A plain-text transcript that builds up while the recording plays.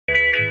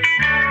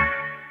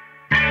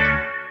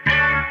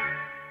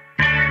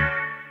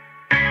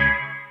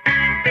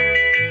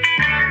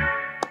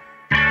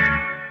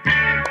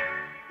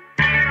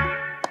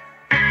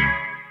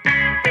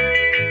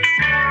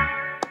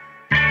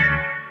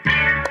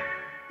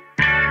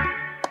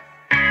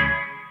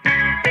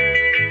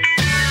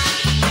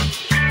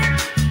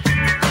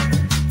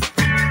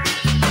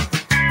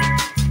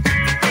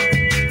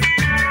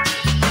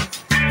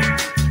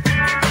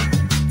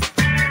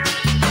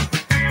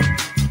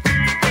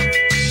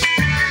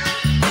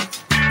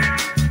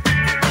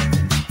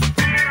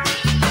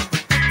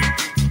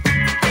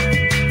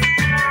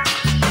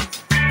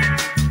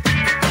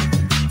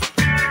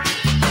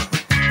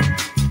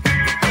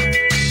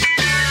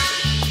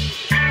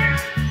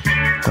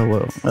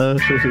Hello.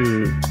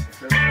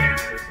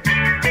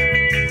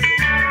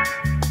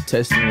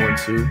 Testing 1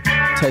 2.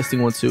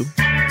 Testing 1 2.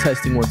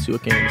 Testing 1 2. I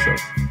can't hear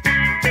myself.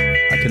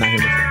 I cannot hear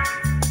myself.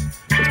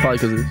 It's probably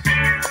because of this.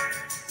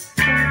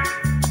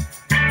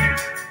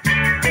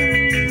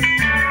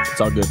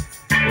 It's all good.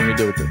 We're gonna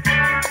deal with it.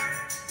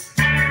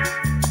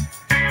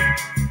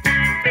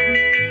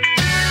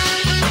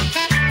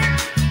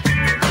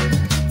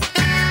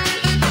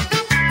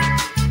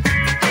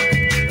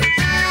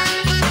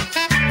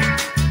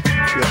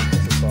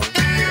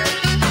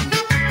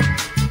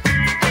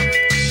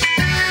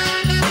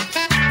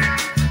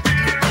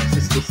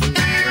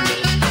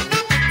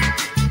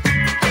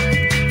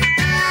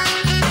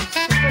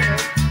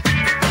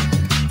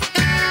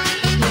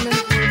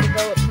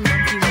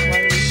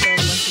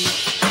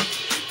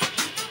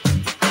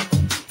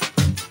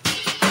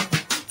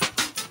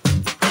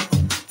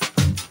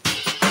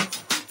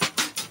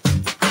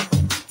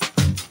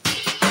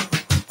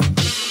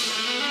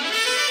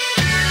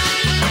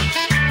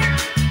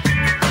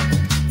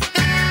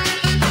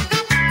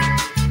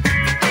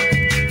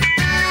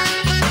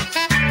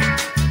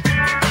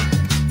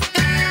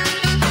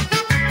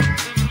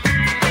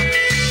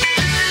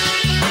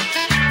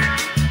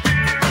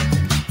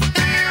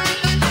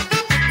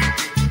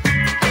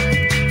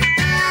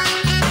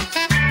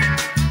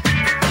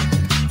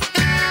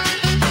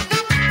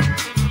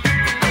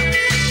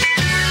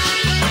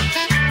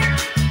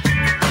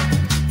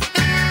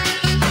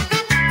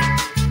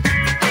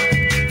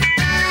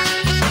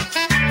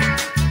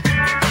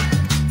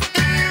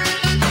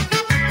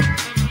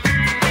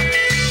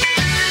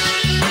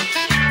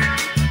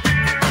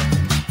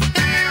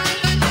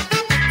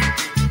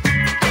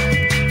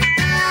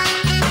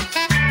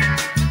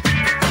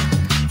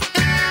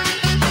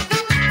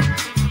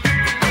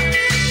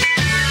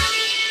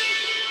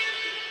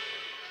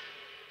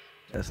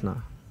 That's not.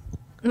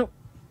 No.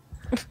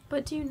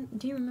 But do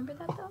you remember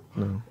that though?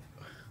 No.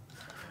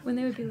 When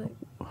they would be like,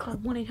 call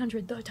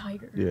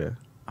 1-800-THE-TIGER. Yeah.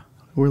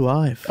 We're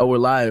live. Oh, we're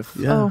live.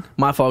 Yeah. Oh.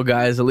 My fault,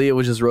 guys. Aaliyah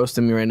was just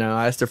roasting me right now.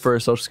 I asked her for her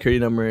social security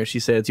number, and she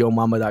said it's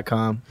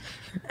yomama.com.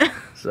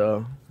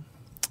 So,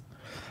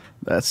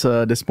 That's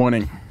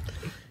disappointing.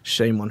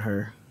 shame on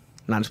her.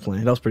 Not just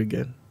playing. That was pretty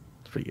good.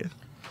 It's pretty good.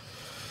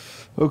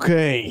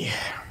 Okay.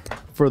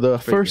 For the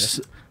Pretty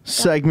first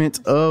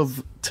segment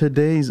of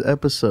today's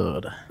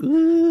episode,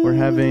 we're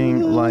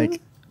having like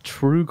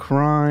true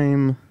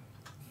crime,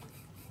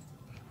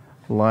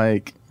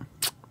 like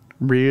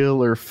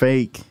real or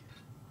fake.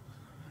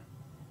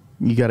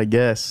 You gotta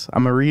guess.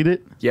 I'm gonna read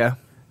it Yeah.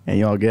 and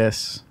y'all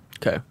guess.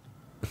 Okay.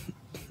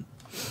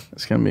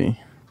 It's gonna be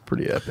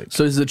pretty epic.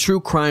 So this is a true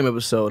crime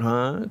episode,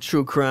 huh?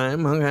 True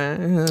crime.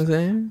 Okay. You know what I'm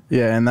saying?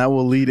 Yeah, and that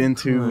will lead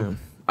into.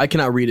 I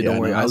cannot read it. Yeah, Don't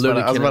worry. I was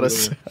literally about cannot to read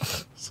say.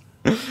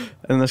 it.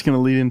 And that's gonna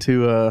lead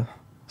into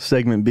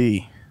segment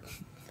B.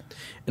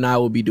 And I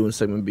will be doing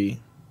segment B.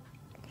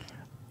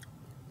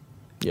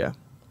 Yeah.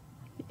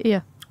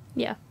 Yeah.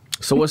 Yeah.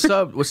 So what's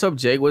up? What's up,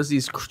 Jake? What's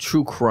these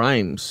true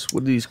crimes?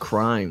 What are these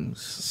crimes?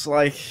 It's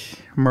like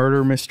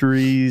murder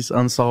mysteries,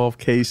 unsolved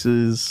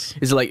cases.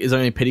 Is it like? Is there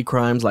any petty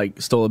crimes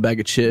like stole a bag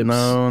of chips?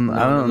 No, I None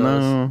don't of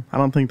those? know. I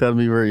don't think that'd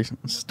be very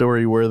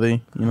story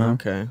worthy. You know.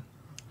 Okay.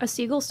 A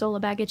seagull stole a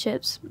bag of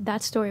chips.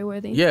 That's story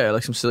worthy. Yeah,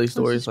 like some silly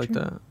stories is like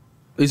true. that.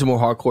 These are more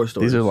hardcore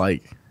stories. These are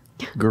like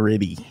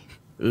gritty.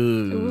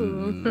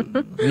 Ooh.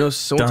 You know,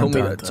 someone Dun, told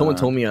me dun, that. dun. Someone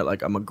told me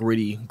like I'm a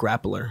gritty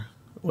grappler.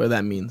 What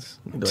that means?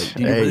 Like,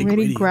 do you Hey. really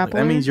Gritty gritty? Like,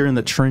 That means you're in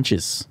the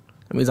trenches.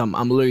 that means I'm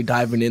literally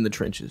diving in the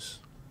trenches.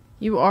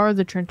 You are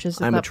the trenches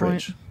at I'm that a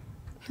trench.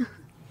 point.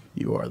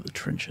 You are the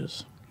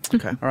trenches.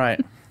 Okay. All right.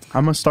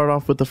 I'm gonna start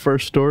off with the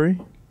first story.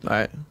 All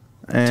right.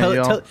 And Tell it,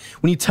 y'all- tell it.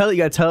 When you tell it, you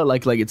gotta tell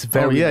it like it's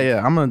very. Oh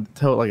yeah. I'm gonna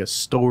tell it like a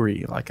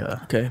story, like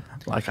Okay.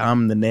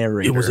 I'm the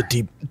narrator. It was a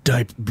deep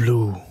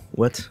blue.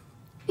 What?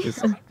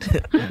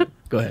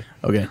 Go ahead.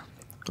 Okay.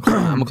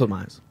 I'm gonna close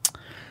my eyes.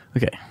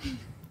 Okay.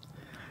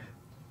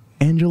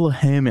 Angela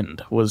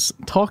Hammond was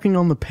talking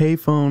on the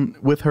payphone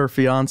with her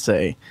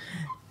fiance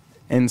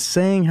and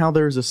saying how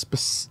there's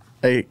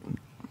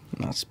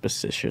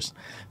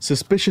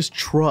suspicious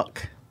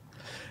truck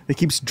that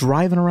keeps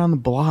driving around the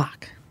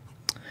block.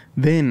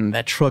 Then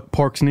that truck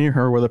parks near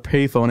her where the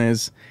payphone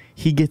is.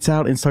 He gets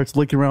out and starts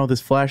looking around with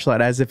his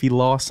flashlight as if he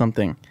lost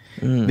something.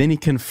 Then he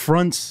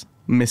confronts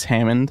Miss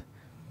Hammond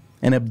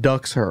and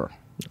abducts her.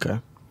 Okay.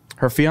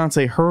 Her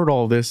fiance heard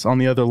all this on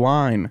the other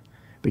line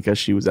because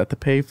she was at the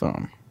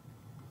payphone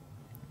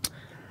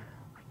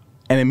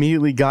and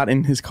immediately got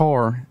in his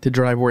car to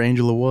drive where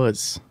Angela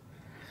was.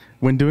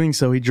 When doing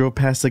so, he drove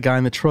past the guy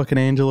in the truck and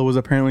Angela was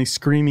apparently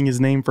screaming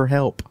his name for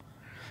help.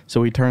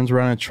 So he turns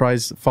around and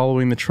tries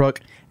following the truck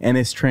and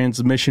his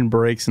transmission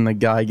breaks and the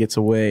guy gets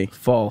away.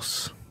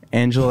 False.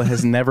 Angela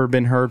has never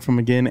been heard from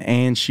again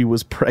and she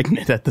was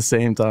pregnant at the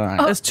same time.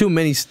 That's too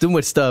much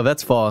stuff.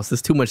 That's false.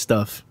 There's too much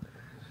stuff.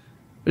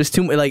 There's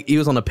too like he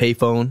was on a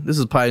payphone. This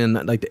is probably in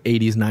like the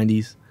 80s,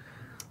 90s,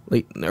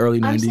 like in the early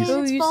I'm 90s. saying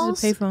Who it's uses a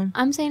false. payphone?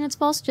 I'm saying it's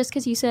false just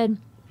because you said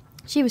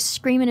she was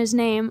screaming his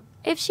name.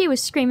 If she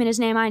was screaming his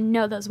name, I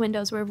know those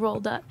windows were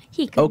rolled up.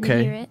 He couldn't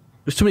Okay. hear it.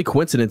 There's too many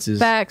coincidences.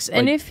 Facts.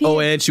 And Like, if he,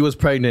 and she was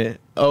pregnant.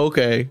 Oh,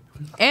 okay.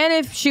 and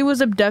if she was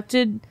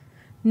abducted,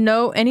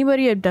 no,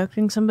 anybody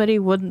abducting somebody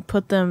wouldn't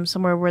put them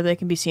somewhere where they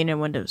can be seen in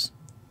windows.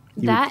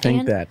 You That would think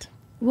and- that.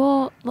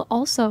 Well,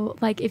 also,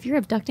 like, if you're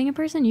abducting a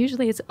person,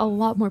 usually it's a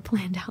lot more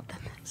planned out than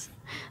this.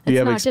 Do you It's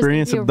have not just gonna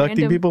experience be a abducting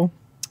random- people?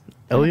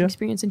 I have Elia?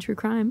 experience in true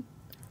crime.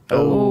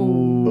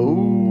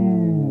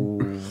 Oh.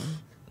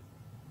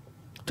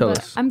 Tell But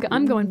us. I'm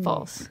going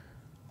false.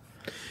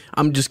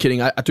 I'm just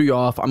kidding. I threw you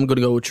off. I'm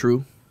gonna go with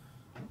true.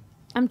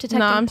 I'm detecting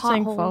No, I'm potholes.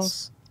 saying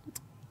false.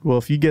 Well,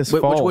 if you guess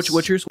Wait, false,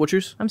 what's yours? What's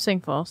yours? I'm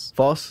saying false.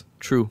 False.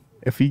 True.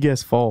 if you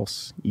guess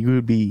false, you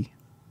would be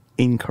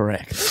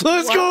incorrect.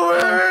 Let's go,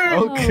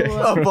 Aaron! Okay.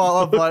 I'm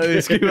falling. God,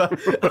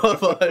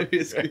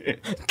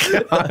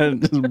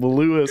 just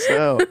blew us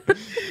out.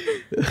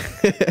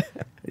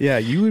 Yeah,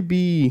 you would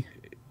be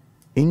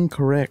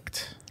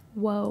incorrect.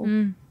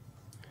 Whoa.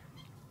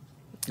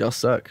 Y'all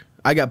suck.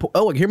 I got. I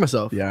can hear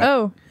myself. Yeah.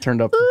 Oh.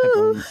 Turned up the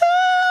headphones.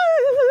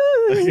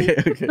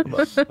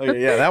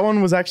 Okay, yeah, that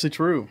one was actually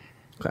true.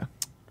 Okay.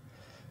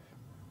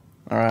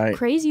 All right.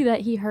 Crazy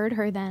that he heard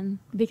her then,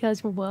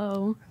 because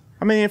whoa.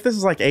 I mean, if this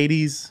is like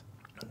 80s,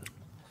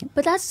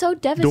 But that's so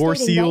devastating that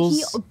he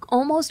seals.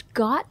 almost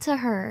got to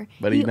her.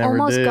 But he never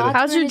almost did. got to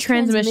How's her your and his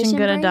transmission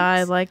gonna breaks.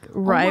 die like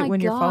right my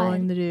when you're God.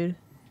 following the dude? you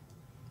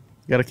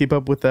got to keep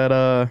up with that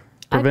I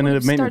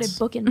preventative would've maintenance.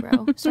 started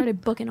booking, bro.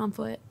 Started booking on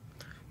foot.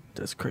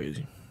 That's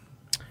crazy.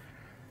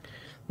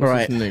 All What's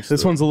right. next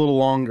This story? one's a little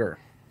longer.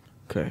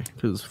 Okay,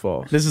 because it's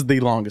false. This is the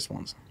longest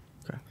ones.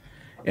 Okay.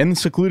 In the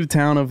secluded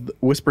town of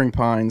Whispering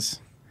Pines,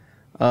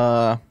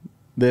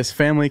 this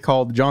family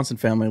called the Johnson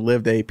family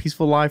lived a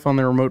peaceful life on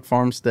their remote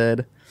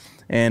farmstead.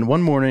 And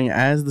one morning,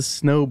 as the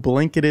snow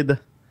blanketed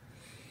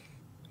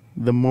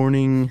the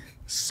morning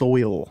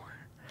soil,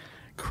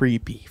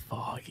 creepy,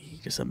 foggy,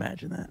 just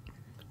imagine that.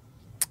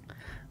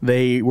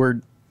 They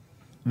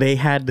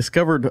had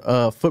discovered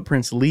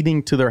footprints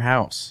leading to their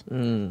house.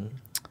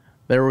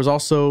 There was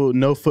also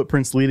no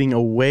footprints leading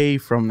away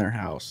from their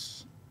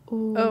house.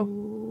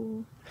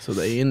 Ooh. So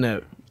they in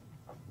that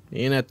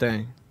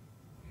thing.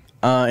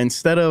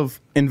 Instead of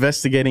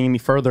investigating any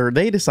further,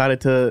 they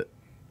decided to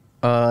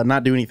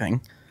not do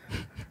anything.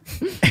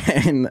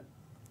 And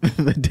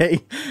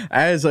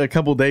as a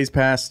couple days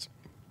passed,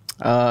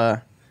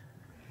 let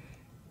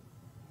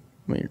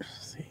me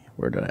see,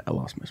 where did I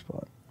lost my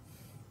spot.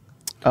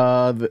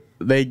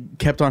 They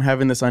kept on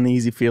having this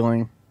uneasy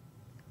feeling,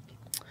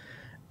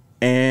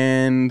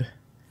 and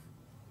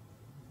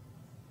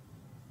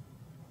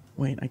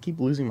wait, I keep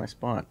losing my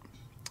spot.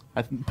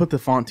 I put the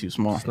font too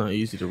small. It's not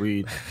easy to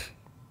read.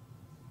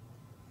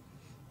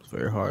 It's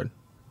very hard.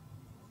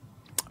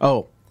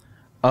 Oh,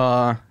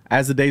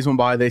 as the days went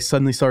by, they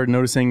suddenly started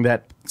noticing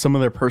that some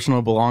of their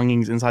personal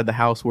belongings inside the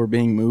house were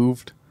being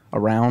moved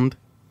around.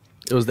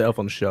 It was the elf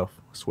on the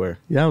shelf. I swear.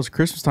 Yeah, it was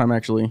Christmas time,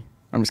 actually.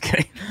 I'm just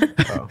kidding.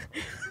 Oh.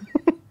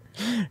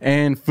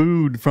 And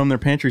food from their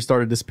pantry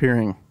started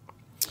disappearing.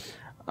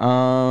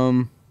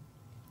 And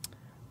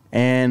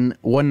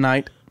one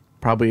night,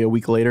 probably a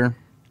week later,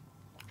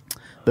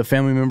 the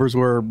family members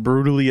were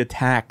brutally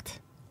attacked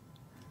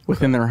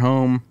within their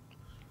home.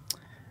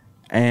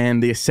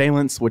 And the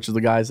assailants, which are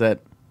the guys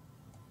that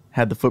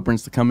had the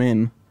footprints to come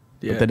in,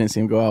 Yeah. but they didn't see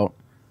them go out,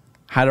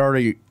 had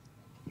already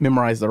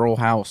memorized their whole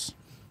house.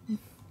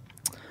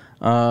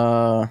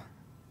 Let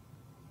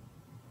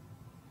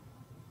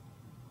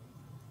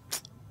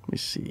me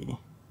see.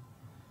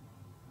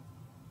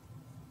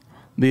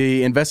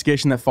 The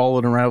investigation that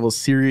followed unraveled a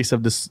series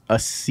of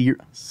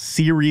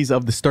series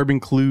of disturbing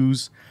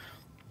clues,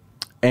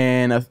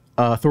 and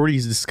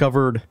authorities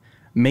discovered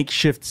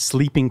makeshift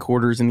sleeping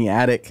quarters in the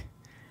attic,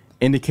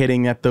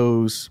 indicating that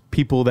those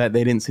people that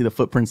they didn't see the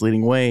footprints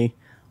leading away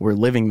were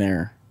living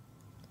there,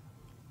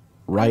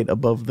 right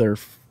above their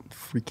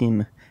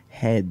freaking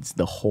heads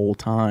the whole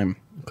time.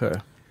 Okay.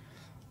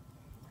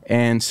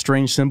 And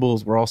strange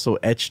symbols were also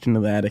etched into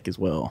the attic as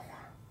well.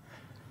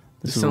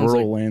 This is a sounds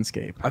rural like-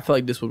 landscape. I feel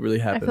like this would really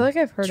I happen. feel like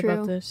I've heard True.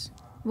 about this.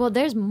 Well,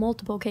 there's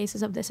multiple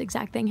cases of this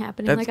exact thing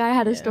happening. That's- Like I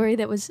had a story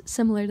that was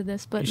similar to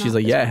this, but And not she's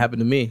like, this yeah, it one. happened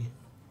to me.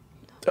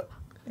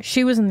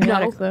 She was in the No.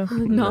 attic though.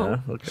 No. Nah,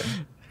 okay.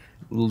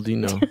 Little do you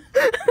know.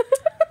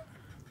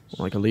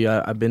 Like,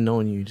 Aaliyah, I've been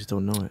knowing you. You just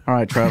don't know it. All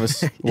right,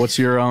 Travis, what's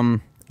your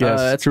guess?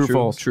 That's True or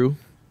false? True.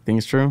 Think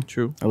it's true?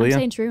 True. I'm Aaliyah?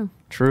 saying true.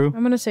 True?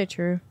 I'm gonna say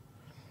true.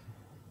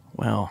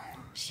 Well,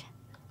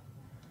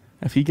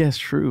 if you guessed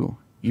true,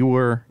 you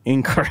were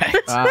incorrect.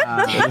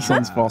 This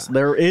one's false.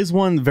 There is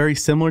one very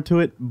similar to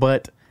it,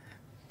 but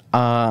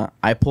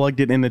I plugged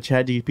it into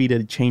ChatGPT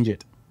to change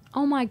it.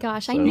 Oh my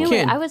gosh, I So- knew You it.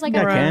 can't- I was like,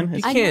 Yeah, I can. know You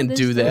You can't this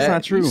do story. that. That's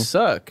not true. You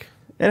suck.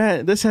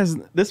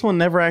 This one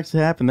never actually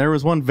happened. There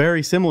was one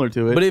very similar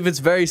to it. But if it's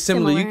very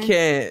similar,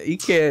 Similar. you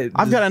can't.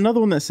 I've got another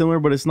one that's similar,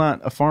 but it's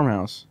not a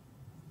farmhouse.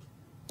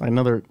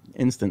 Another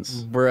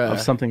instance Bruh.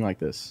 of something like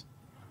this.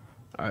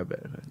 All right,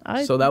 bet.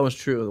 I- So that one's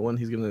true. The one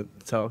he's gonna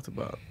talk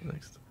about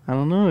next. I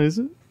don't know, is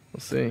it? We'll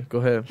see. Go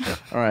ahead.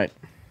 All right.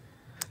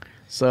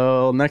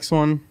 So next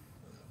one.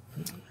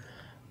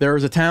 There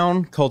was a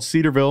town called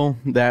Cedarville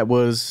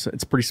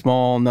it's pretty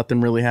small. Nothing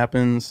really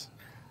happens.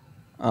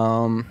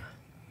 There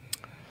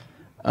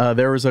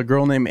was a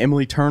girl named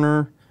Emily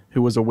Turner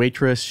who was a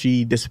waitress.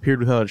 She disappeared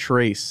without a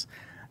trace.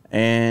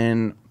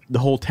 And the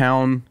whole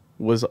town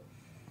was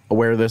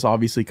aware of this,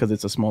 obviously, because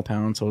it's a small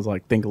town. So it was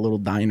like, think a little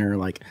diner,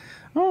 like,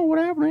 oh, what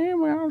happened to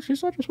Emily? Oh,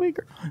 she's such a sweet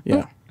girl.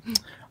 Yeah.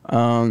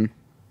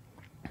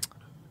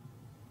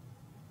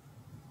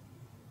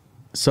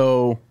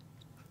 So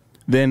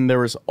then there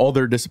was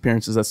other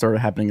disappearances that started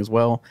happening as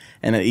well,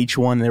 and at each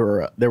one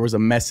there was a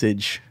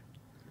message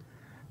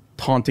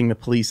taunting the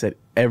police at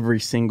every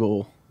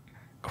single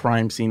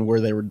crime scene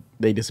where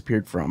they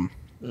disappeared from.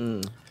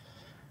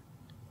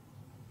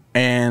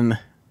 And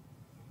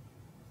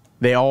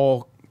they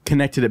all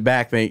connected it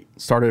back. They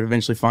started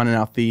eventually finding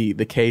out the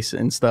case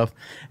and stuff,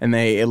 and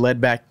it led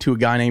back to a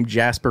guy named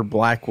Jasper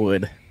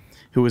Blackwood,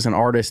 who was an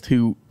artist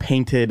who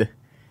painted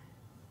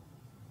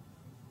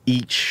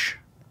each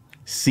Bob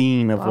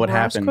scene of what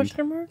Ross, happened.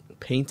 question mark?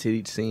 Painted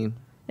each scene.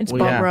 It's Well,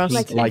 Bob yeah, Ross. he-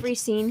 Like, like, every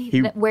scene he-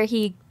 where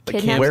he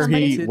kidnapped where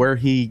somebody,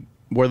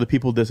 where the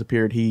people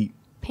disappeared, he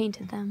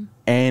painted them.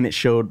 and it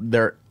showed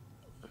their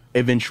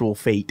eventual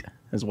fate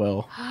as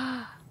well.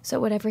 So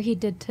whatever he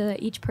did to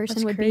each person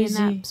That's would be in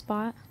crazy. that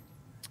spot.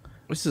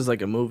 This is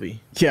like a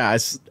movie. Yeah,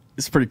 it's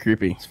pretty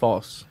creepy. It's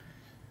false.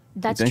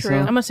 That's think so? true.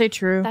 I'm gonna say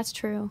true. That's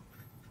true.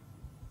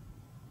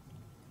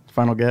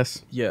 Final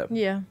guess? Yeah.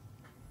 Yeah.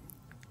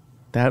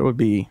 That would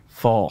be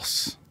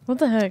false. What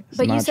the heck?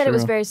 But you not said it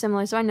was true. very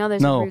similar, so I know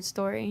there's No. a root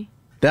story.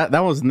 That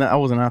wasn't that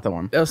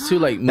one. That was too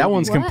like That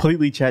one's What?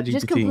 completely ChatGPT.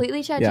 Just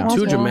completely ChatGPT. Yeah.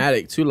 too Okay.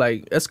 dramatic. Too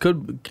like that's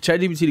good.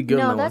 ChatGPT did good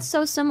on No, that that's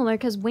so similar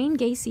because Wayne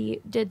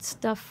Gacy did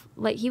stuff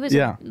like he was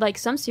Yeah. like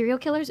some serial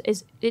killers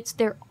it's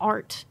their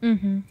art.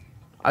 Mm-hmm. one.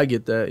 I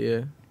get that.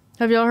 Yeah.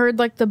 Have y'all heard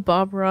like the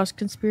Bob Ross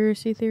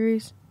conspiracy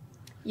theories?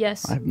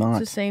 Yes. I've It's not.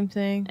 the same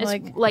thing. It's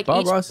Like like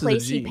Bob each Ross is a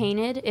place he G.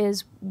 painted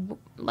is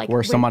like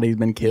Where somebody's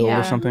been killed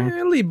Yeah. or something.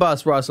 Man, leave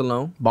Boss Ross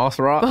alone. Boss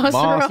Ross. Boss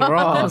Boss Ross.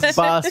 Ross.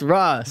 Boss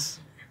Ross.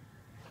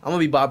 I'm gonna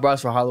be Bob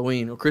Ross for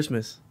Halloween or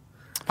Christmas.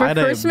 For I had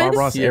a Christmas? Bob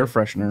Ross Yeah. air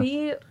freshener.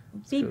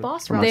 Be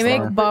boss From Ross. they Ross make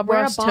Star. Bob Wear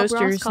a Ross Bob Ross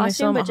toasters and they sell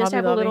costume, them but at just Hobby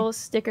have a Lobby. little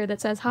sticker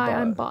that says "Hi,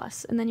 I'm Bob.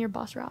 boss," and then you're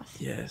Boss Ross.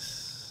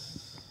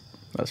 Yes.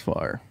 That's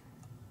fire.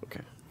 Okay.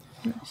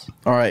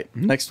 All right,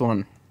 next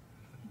one.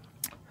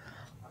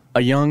 A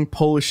young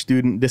Polish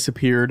student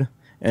disappeared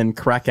in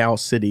Krakow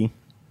City,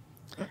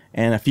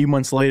 and a few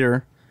months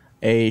later,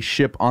 a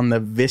ship on the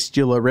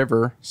Vistula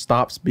River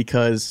stops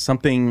because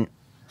something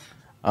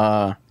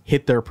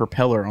hit their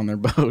propeller on their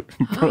boat.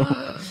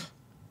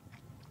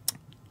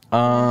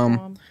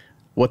 Bro.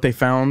 What they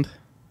found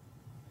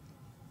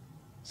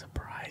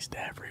surprised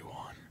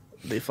everyone.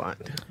 They find.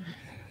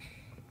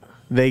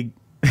 They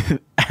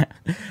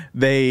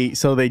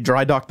they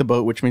dry docked the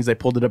boat, which means they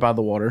pulled it up out of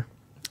the water.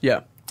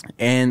 Yeah.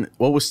 And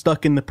what was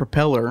stuck in the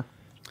propeller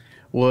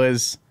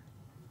was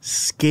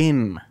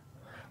skin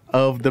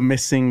of the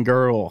missing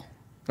girl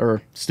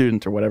or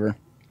student or whatever.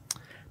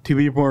 To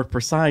be more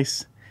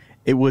precise,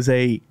 it was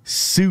a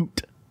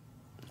suit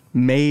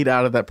made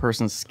out of that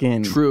person's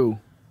skin. True.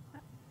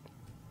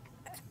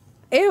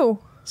 Ew.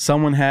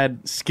 Someone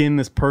had skinned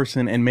this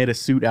person and made a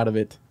suit out of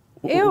it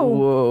Ew.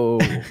 Whoa.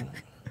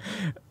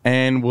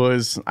 and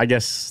was, I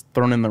guess,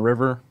 thrown in the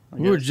river.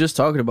 We were just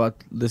talking about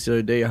this the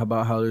other day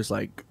about how there's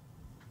like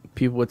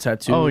people with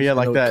tattoos. Oh, yeah, and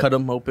like they'll that. Cut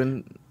them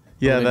open.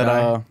 Yeah, when they that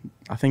die.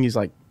 I think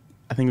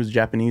it was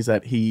Japanese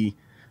that he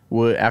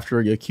would, after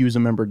a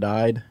Yakuza member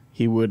died,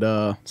 he would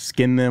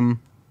skin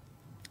them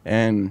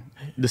and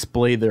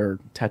display their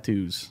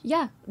tattoos.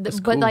 Yeah, That's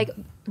but cool. like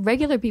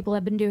regular people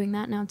have been doing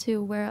that now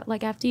too, where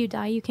like after you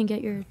die, you can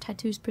get your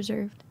tattoos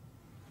preserved.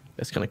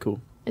 That's kind of cool.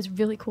 It's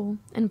really cool,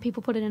 and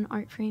people put it in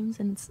art frames,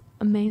 and it's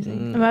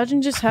amazing.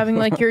 Imagine just having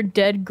like your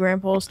dead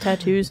grandpa's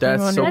tattoos.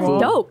 That's hanging on so your That's cool.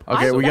 wall. dope.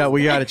 Okay, we got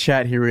that's- a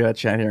chat here. We got a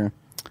chat here.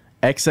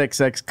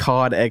 XXX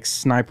COD X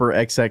Sniper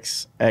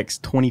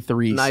XXX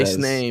 23 Nice says,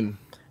 name.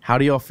 How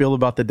do y'all feel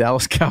about the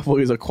Dallas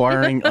Cowboys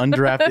acquiring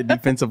undrafted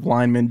defensive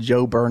lineman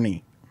Joe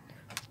Burney?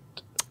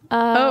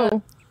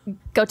 Oh,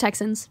 Go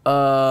Texans!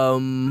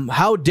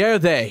 How dare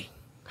they?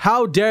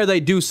 How dare they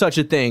do such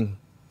a thing?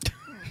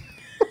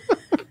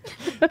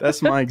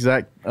 That's my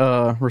exact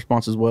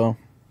response as well.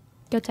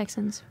 Go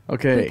Texans! Go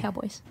Okay.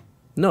 Cowboys!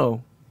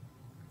 No.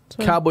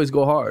 So- Cowboys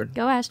go hard.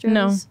 Go Astros!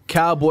 No.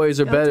 Cowboys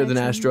are Go better than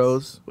Texans.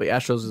 Astros. Wait,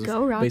 Astros is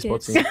Go a baseball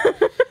Rockets. team.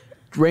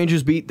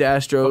 Rangers beat the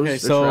Astros. Okay, They're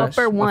so- trash.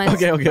 For once.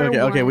 Okay. For We got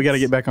to once.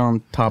 get back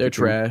on topic.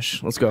 They're here.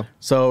 trash. Let's go.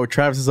 So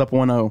Travis is up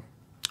 1-0,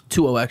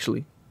 2-0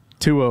 actually.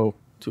 2-0,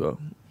 2-0.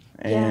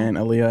 and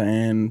Aaliyah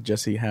and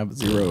Jesse have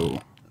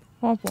 0.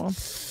 womp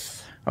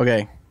womp.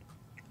 Okay.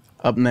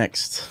 Up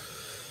next.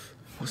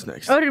 What's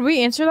next? Oh, did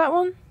we answer that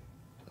one?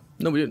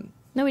 No, we didn't.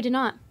 No, we did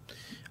not.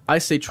 I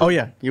say true. Oh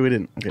yeah, we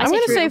didn't. Okay. I'm say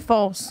gonna true. say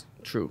false.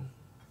 True.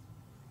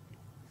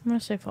 I'm gonna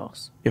say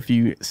false. If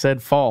you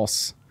said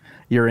false,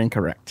 you're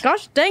incorrect.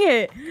 Gosh dang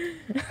it!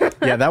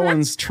 Yeah, that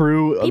one's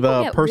true. People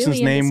The get person's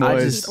really name into I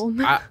Sorry. was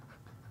just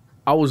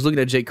I was looking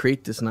at Jake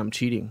create this and I'm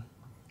cheating.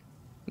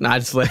 Nah,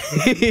 just like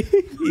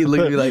he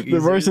looked at me like The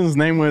he's- person's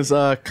name was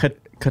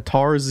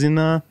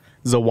Katarzina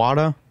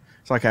Zawada.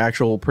 It's like an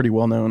actual pretty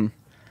well known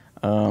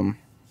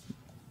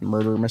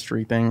murder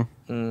mystery thing.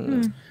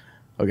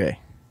 Okay.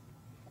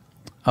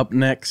 Up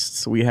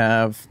next, we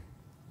have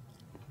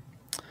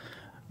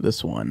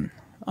this one.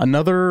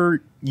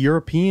 Another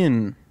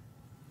European.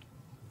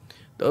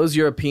 Those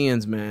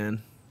Europeans,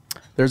 man.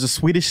 There's a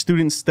Swedish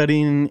student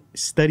studying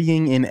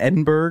in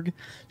Edinburgh.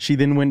 She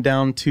then went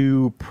down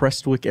to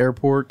Prestwick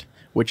Airport,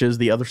 which is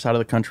the other side of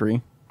the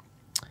country.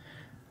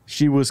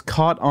 She was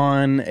caught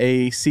on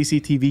a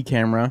CCTV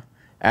camera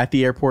at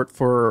the airport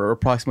for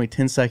approximately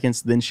 10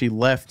 seconds. Then she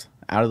left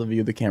out of the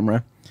view of the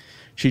camera.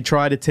 She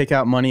tried to take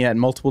out money at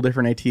multiple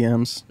different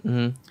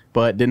ATMs,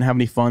 but didn't have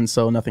any funds,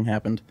 so nothing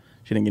happened.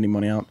 She didn't get any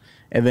money out.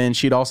 And then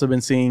she'd also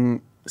been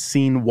seen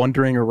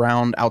wandering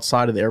around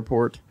outside of the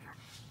airport.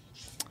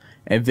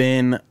 And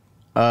then,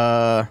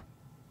 I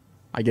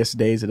guess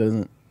days it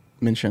doesn't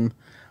mention,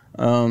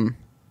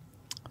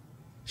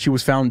 she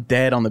was found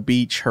dead on the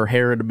beach. Her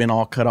hair had been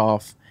all cut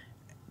off,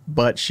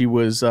 but she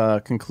was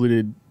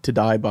concluded to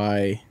die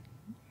by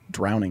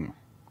drowning.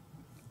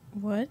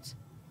 What?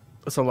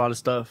 That's a lot of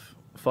stuff.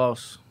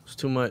 False. It's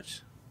too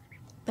much.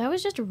 That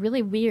was just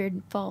really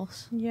weird.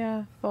 False.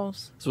 Yeah,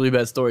 false. It's a really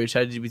bad story.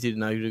 ChatGPT did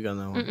not agree on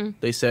that one.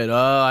 They said, "Oh,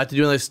 I have to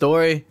do another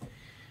story."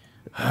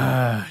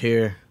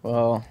 Here,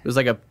 Well, it was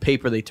like a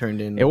paper they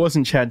turned in. it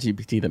wasn't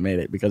ChatGPT that made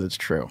it because it's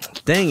true.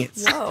 Dang it!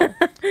 Whoa.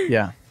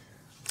 Yeah.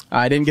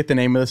 I didn't get the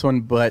name of this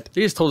one, but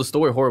They just told the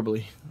story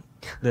horribly.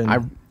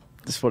 Then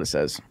this is what it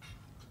says.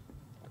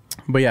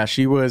 But yeah,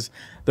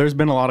 there's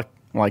been a lot of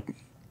like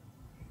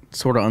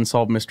sort of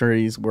unsolved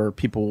mysteries where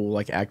people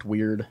like act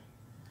weird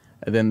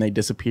and then they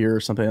disappear or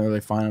something, or they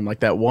find them. Like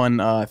that one,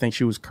 I think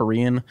she was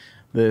Korean,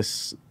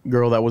 this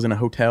girl that was in a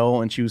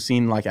hotel and she was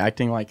seen like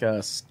acting like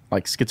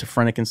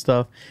schizophrenic and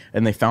stuff,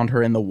 and they found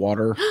her in the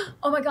water.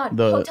 Oh my God,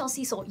 The- Hotel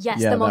Cecil. Yes,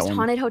 yeah, the that most one.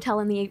 haunted hotel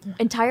in the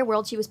entire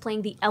world. She was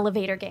playing the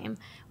elevator game,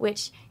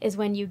 which is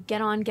when you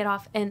get on, get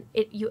off, and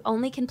you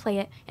only can play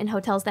it in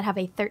hotels that have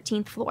a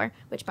 13th floor,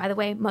 which, by the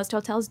way, most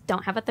hotels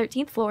don't have a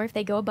 13th floor if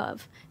they go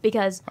above,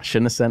 because I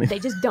shouldn't have said anything.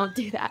 they just don't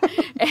do that.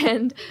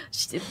 And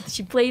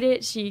she played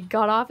it, she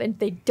got off, and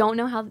they don't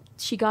know how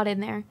she got in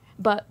there.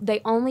 But they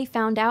only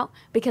found out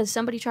because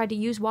somebody tried to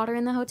use water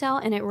in the hotel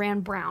and it ran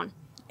brown.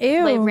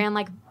 Ew. It ran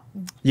like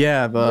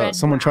Yeah, Red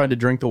someone brown. tried to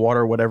drink the water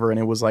or whatever, and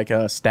it was like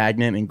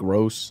stagnant and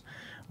gross.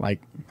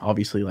 Like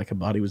obviously, like a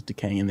body was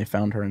decaying, and they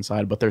found her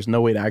inside. But there's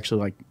no way to actually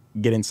like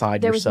get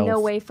inside there yourself. was no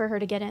way for her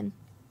to get in.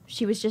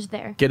 She was just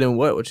there. get in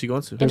what? What's she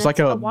going to? There's And like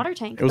it's a a water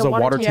tank. It was The a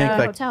water water tank tank, at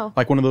the like hotel.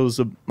 like one of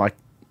those like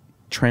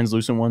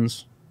translucent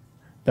ones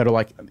that are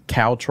like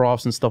cow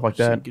troughs and stuff like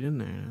that. Get in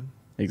there. Man.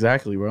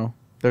 Exactly, bro.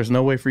 There's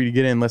no way for you to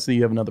get in unless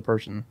you have another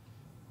person.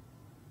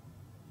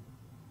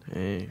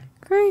 Hey,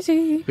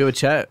 Crazy. we have a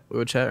chat. We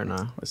have a chat or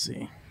not? Let's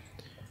see.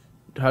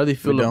 How do they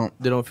feel? don't.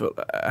 They don't feel.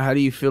 How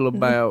do you feel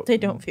about They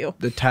don't feel.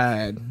 the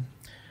tide?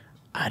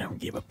 I don't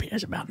give a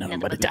piss about nothing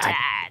but a tag.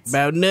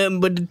 About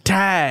nothing but the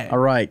tide. All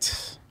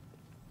right.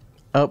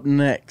 Up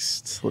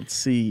next, let's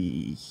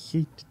see.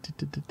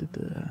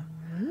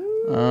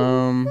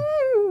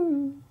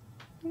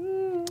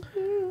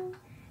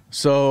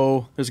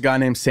 So there's a guy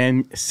named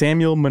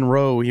Samuel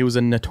Monroe. He was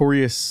a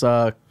notorious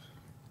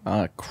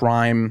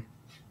crime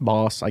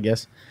boss, I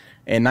guess.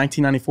 In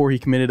 1994, he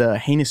committed a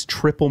heinous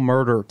triple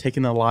murder,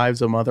 taking the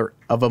lives of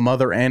a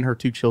mother and her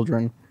two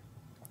children.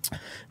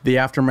 The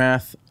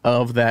aftermath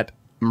of that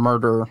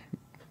murder,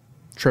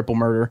 triple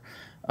murder,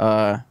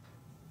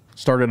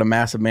 started a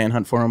massive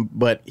manhunt for him,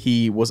 but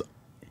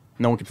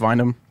no one could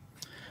find him.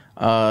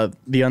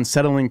 The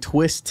unsettling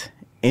twist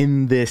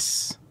in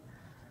this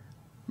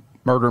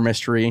murder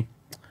mystery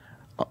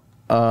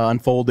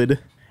unfolded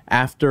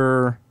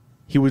after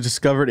he was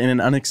discovered in an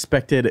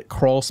unexpected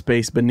crawl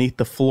space beneath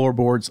the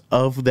floorboards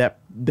of that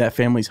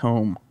family's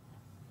home.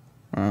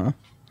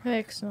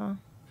 Heck no.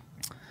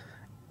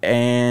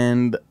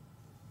 And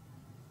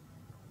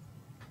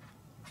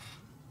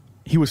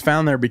he was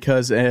found there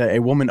because a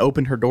woman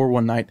opened her door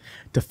one night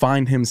to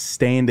find him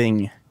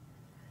standing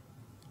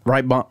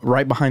right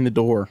behind the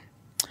door,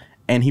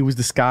 and he was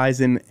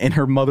disguised in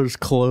her mother's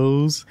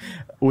clothes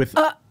with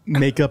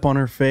makeup on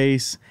her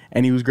face,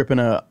 and he was gripping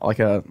a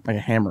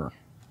hammer,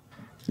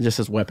 just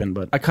his weapon.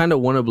 But I kind of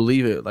want to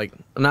believe it. Like,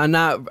 not.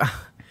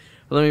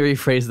 Let me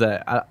rephrase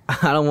that.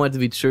 I don't want it to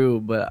be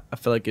true, but I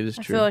feel like it is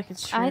I true. feel like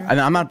it's true.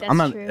 and I'm not.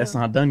 That's true. It's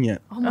not done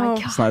yet. Oh my Oh.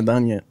 God. It's not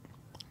done yet.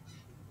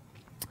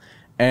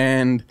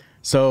 And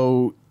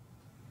so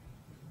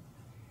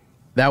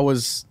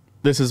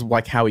this is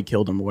like how he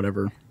killed him or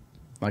whatever.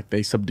 Like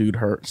they subdued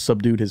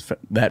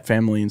that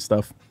family and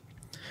stuff.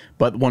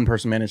 But one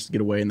person managed to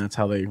get away, and that's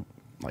how they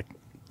like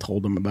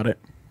told him about it.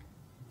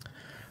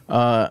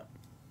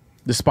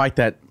 Despite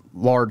that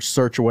large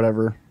search or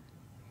whatever,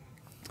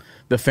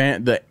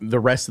 the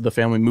rest of the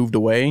family moved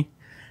away,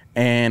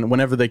 and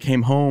whenever they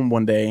came home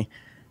one day,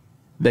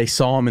 they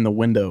saw him in the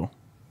window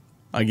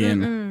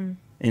again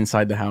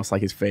inside the house,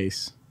 like his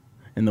face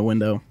in the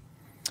window.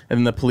 And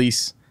then the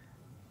police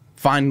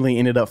finally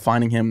ended up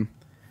finding him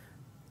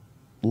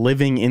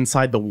living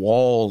inside the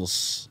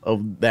walls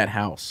of that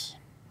house.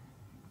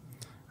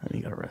 And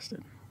he got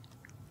arrested.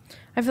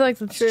 I feel like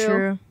that's True.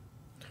 true.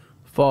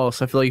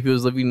 False. I feel like if he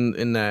was living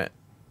in that,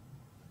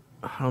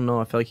 I don't know.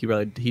 I feel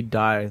like he'd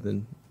die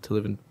than to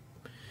live in.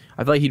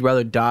 I feel like he'd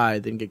rather die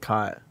than get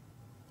caught.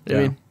 You know what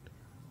I Yeah. mean?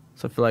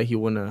 So I feel like he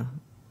wouldn't have.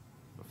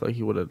 I feel like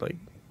he would have like.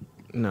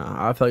 No,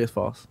 I feel like it's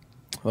false.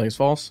 I think it's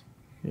false.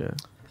 Yeah.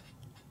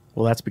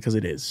 Well, that's because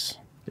it is.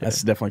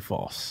 That's definitely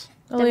false.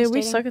 Oh, yeah, we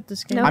Devastating. suck at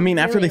this game. No, I mean,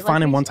 after they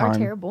find him one Leopards are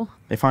time, terrible.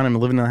 they find him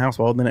living in the house.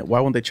 Well, then why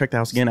won't they check the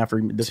house again after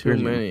he Too disappears?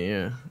 again? many.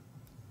 Yeah.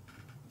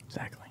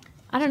 Exactly.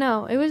 I don't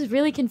know. It was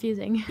really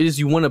confusing. It is.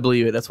 You want to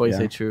believe it. That's why you Yeah.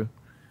 say true.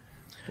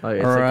 Like,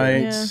 it's All like right.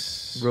 Yeah.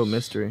 a real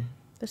mystery.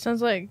 This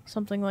sounds like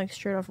something like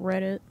straight off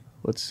Reddit.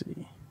 Let's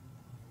see.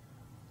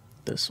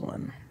 This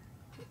one.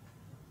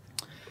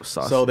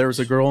 Sausage. So there was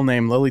a girl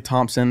named Lily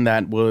Thompson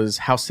that was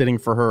house sitting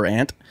for her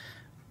aunt,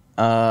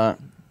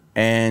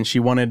 and she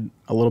wanted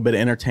a little bit of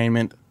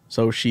entertainment,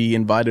 so she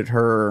invited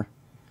her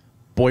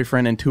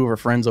boyfriend and two of her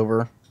friends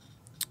over.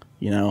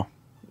 You know,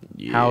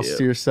 house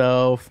to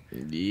yourself.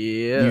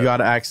 Yeah. You got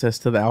access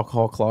to the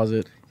alcohol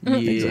closet.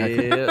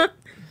 Yeah.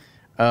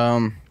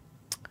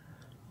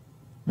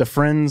 The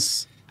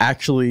friends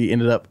actually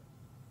ended up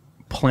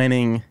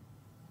planning,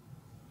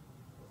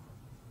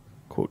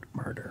 quote,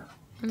 murder.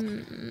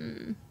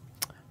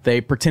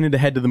 They pretended to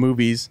head to the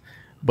movies,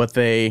 but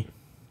they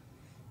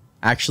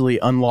actually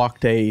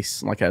unlocked a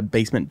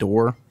basement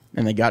door,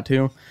 and they got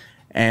to,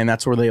 and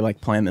that's where they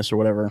like planned this or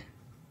whatever.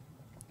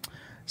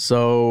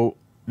 So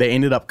they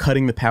ended up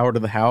cutting the power to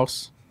the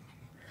house,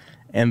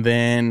 and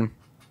then,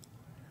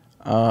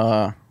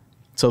 so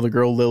the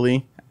girl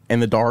Lily, in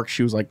the dark,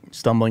 she was like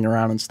stumbling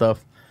around and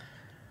stuff.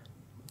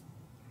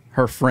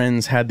 Her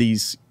friends had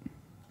these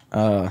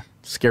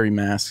scary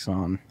masks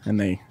on, and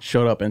they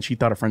showed up, and she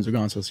thought her friends were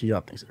gone, so she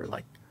thought things were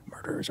like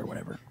murderers or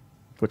whatever,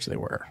 which they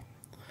were.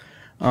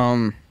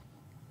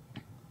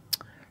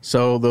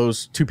 So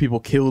those two people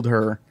killed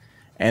her,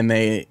 and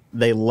they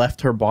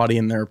left her body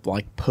in there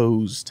like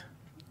posed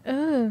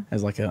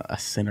as like a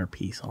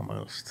centerpiece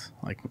almost,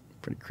 like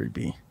pretty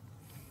creepy.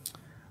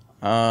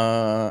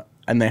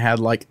 And they had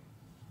like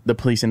the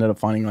police ended up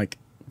finding like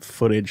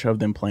footage of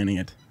them planning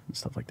it and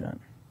stuff like that.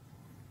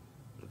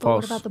 But what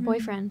False. about the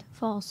boyfriend?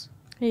 False.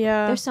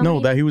 Yeah. There's so No,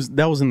 many- he was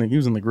in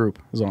the group.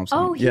 Is all I'm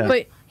saying. Oh, yeah.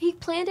 But he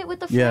planned it with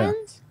the Yeah.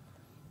 friends?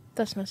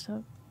 that's messed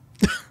up.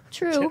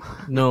 True.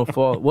 No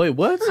fault. Wait,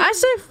 what? I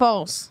say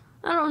false.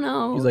 I don't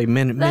know. He's like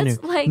men That's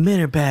are like men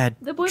are bad.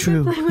 the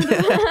boyfriend True. playing with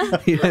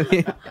the You know what I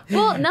mean?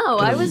 Well, no,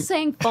 I was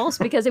saying false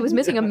because it was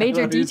missing a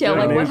major detail,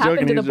 like joking, what he was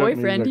happened to joking, the he was joking, he was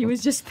boyfriend. He joking.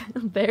 was just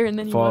there and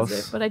then he False.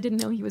 wasn't. But I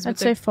didn't know he was I'd with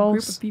say a group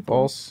false. of people.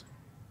 False.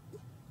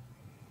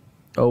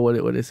 Oh, what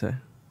did it say?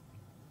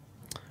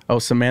 Oh,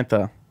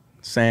 Samantha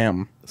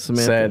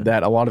said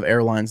that a lot of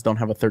airlines don't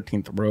have a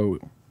 13th row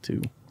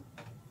to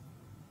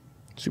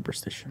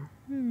superstition.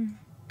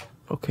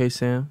 Okay,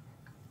 Sam.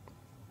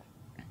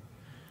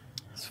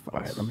 It's All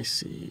false. right, let me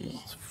see.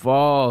 It's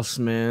false,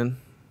 man.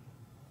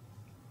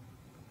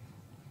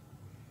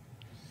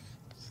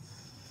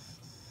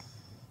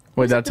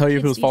 Wait, did I up tell with you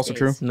if it kids was false or these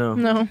true? days? No.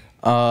 No.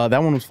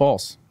 That one was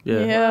false.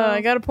 Yeah. Yeah,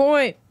 I got a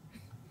point.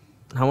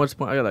 How much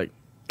point? I got like.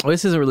 Oh,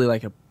 this isn't really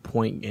like a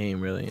point game,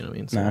 really. You know what I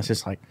mean? Nah, it's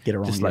just like get it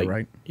wrong, just get it like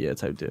right. yeah,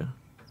 type two.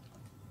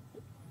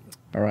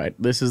 All right,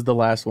 this is the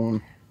last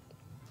one.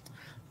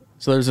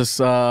 So there's this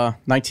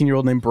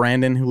 19-year-old named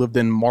Brandon who lived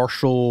in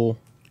Marshall,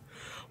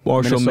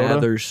 Minnesota?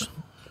 Mathers.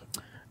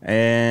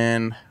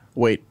 And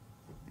wait,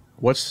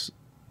 what's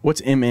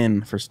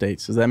MN for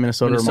states? Is that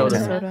Minnesota, Minnesota. or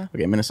Montana? Minnesota.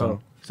 Okay, Minnesota.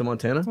 Oh, is it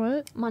Montana?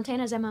 What?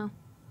 Montana's MO.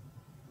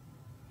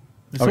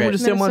 Did someone Okay.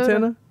 just say Minnesota.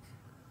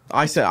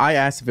 Montana? I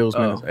asked if it was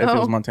Oh. if it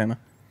was Oh. Montana.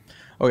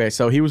 Okay,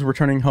 so he was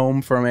returning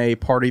home from a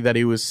party that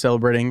he was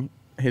celebrating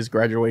his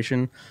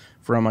graduation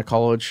from a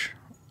college.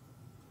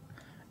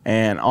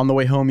 And on the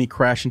way home, he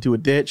crashed into a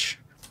ditch.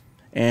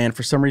 And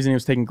for some reason, he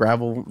was taking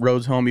gravel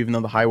roads home, even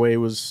though the highway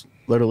was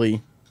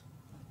literally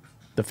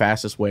the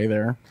fastest way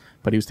there.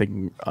 But he was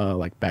taking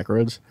like back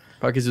roads.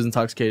 Probably because he was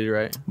intoxicated,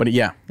 right? But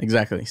yeah,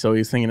 exactly. So he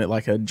was thinking it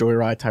like a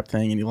joyride type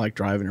thing, and he liked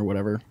driving or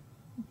whatever.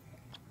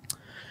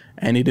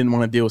 And he didn't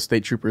want to deal with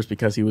state troopers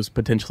because he was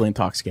potentially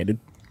intoxicated.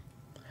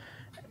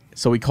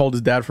 So he called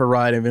his dad for a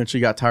ride and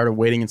eventually got tired of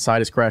waiting inside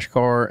his crashed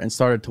car and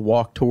started to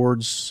walk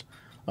towards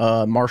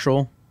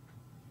Marshall,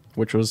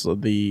 which was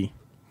the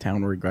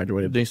town where he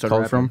graduated Then he started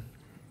college rapping?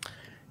 from.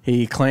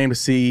 He claimed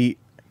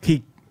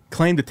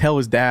to tell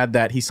his dad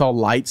that he saw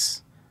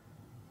lights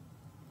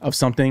of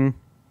something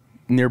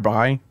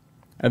nearby,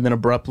 and then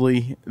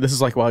abruptly, this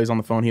is like while he's on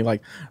the phone, he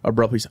like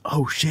abruptly said,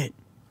 "Oh shit,"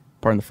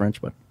 pardon the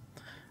French, but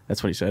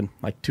that's what he said,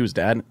 like to his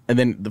dad, and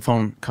then the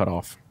phone cut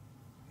off.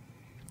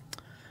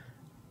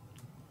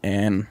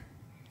 And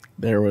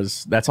that's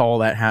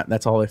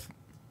all.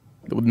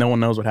 No one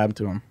knows what happened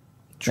to him.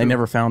 True. They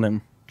never found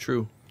him,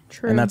 True.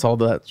 True. and that's all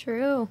that.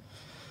 True.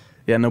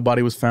 Yeah, no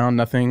body was found.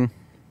 Nothing.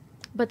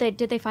 But did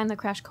they find the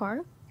crash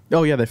car?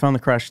 Oh yeah, they found the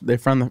crash. They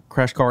found the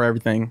crash car.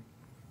 Everything.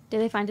 Did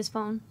they find his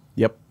phone?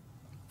 Yep.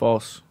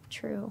 False.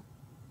 True.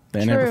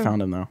 They never True.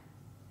 found him though.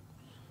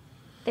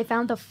 They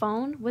found the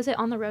phone. Was it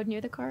on the road near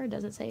the car? Or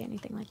does it say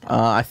anything like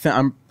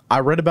that? I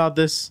read about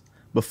this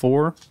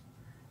before.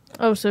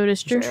 Oh, so it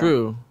is true.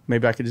 True.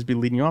 Maybe I could just be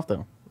leading you off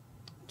though.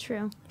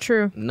 True.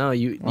 True. No,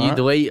 you What?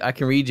 the way I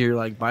can read your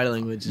like body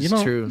language is You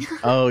know- true.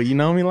 Oh, you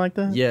know me like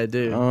that? Yeah,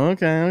 dude. Oh,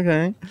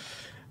 okay.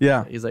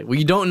 Yeah, He's like, well,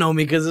 you don't know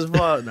me because it's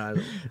false. No,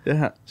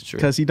 yeah. it's true.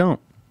 Because you don't.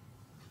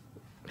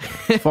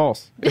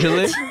 False.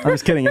 Really? I'm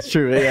just kidding. It's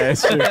true. Yeah,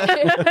 it's true.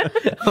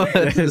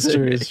 It's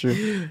true. It's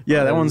true.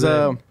 Yeah, that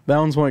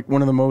one's like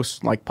one of the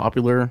most like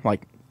popular,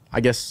 like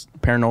I guess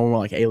paranormal,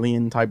 like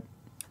alien type.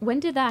 When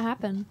did that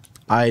happen?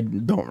 I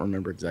don't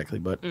remember exactly,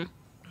 but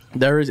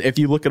there is. If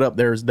you look it up,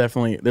 there's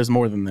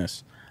more than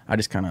this. I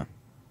just kind of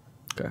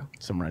Okay.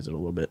 summarize it a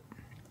little bit.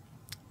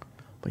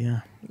 But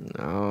yeah,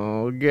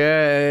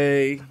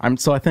 Okay. I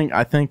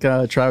think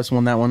Travis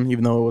won that one,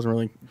 even though it wasn't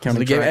really counting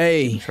The game.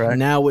 Hey, track.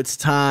 now it's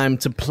time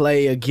to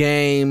play a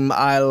game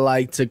I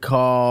like to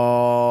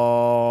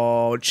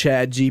call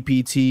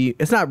chatgpt.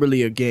 It's not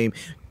really a game.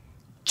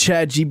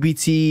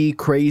 ChatGPT,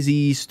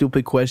 crazy,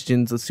 stupid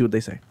questions. Let's see what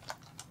they say.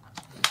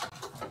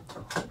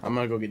 I'm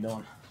gonna go get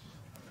Dylan.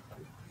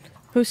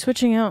 Who's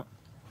switching out?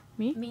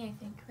 Me, I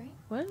think, right?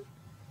 What?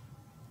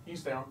 You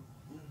stay on.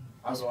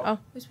 Oh.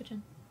 Who's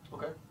switching?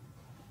 Okay.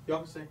 Y'all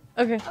can stay.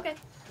 Okay. Okay.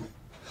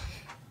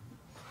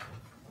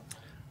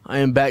 I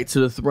am back to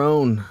the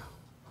throne.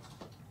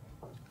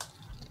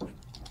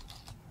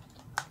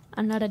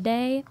 Another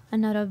day,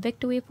 another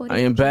victory for the I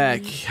am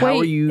back. Chiefs. How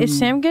are you? Is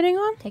Sam getting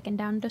on? Taking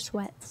down the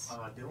sweats.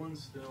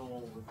 Dylan's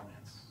still with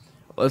Lance.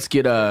 Let's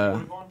get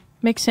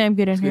Make Sam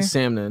get in here.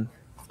 Sam then.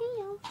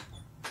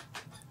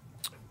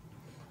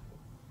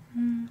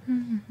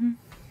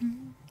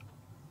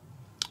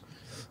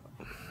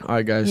 All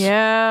right, guys.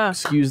 Yeah.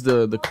 Excuse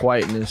the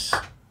quietness.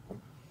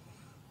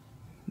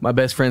 My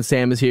best friend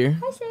Sam is here.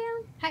 Hi, Sam.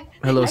 Hi.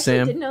 Hello, I actually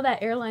Sam. didn't know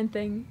that airline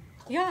thing.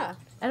 Yeah.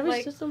 I was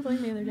Like, just on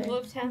plane the other day.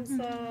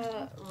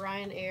 Lufthansa,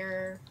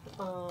 Ryanair,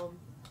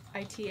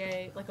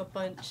 ITA, like a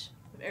bunch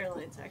of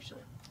airlines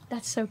actually.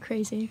 That's so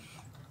crazy.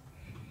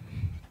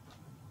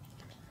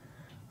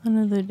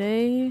 Another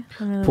day.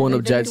 Another Pulling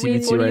up day.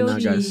 ChatGPT right now,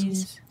 guys.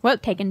 Jeez.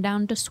 What? Taking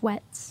down the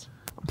sweats.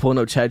 I'm pulling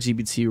up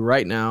ChatGPT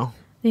right now.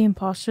 The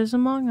imposters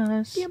among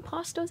us. The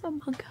imposters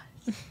among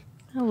us.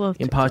 I love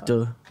TikTok.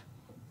 Imposter.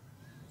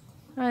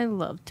 I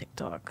love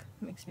TikTok.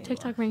 Makes me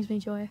TikTok brings me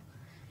joy.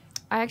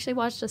 I actually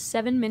watched a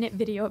 7-minute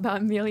video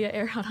about Amelia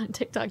Earhart on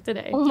TikTok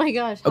today. Oh my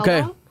gosh. How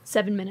Okay. long?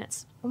 7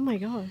 minutes. Oh my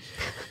gosh.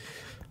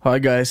 All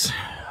right, guys.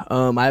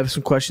 I have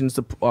some questions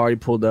already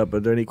pulled up. Are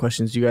there any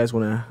questions you guys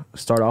want to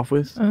start off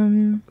with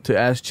to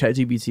ask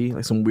ChatGPT?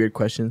 Like some weird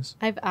questions.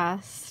 I've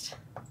asked.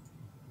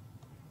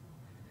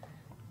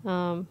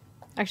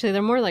 Actually,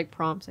 they're more like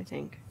prompts, I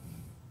think.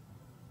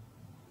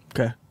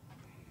 Okay.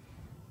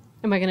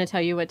 Am I going to tell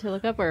you what to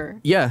look up or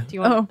Yeah. do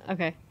you want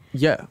Okay.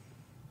 Yeah.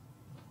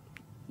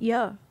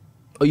 Yeah.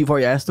 Oh, you've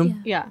already asked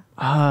them? Yeah.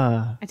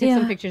 Ah. I took Yeah.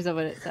 some pictures of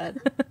what it said.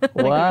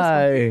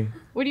 Why?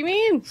 What do you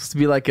mean? It's to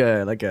be like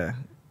a.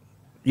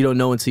 You don't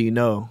know until you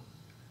know.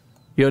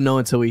 You don't know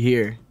until we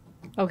hear.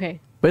 Okay.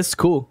 But it's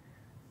cool.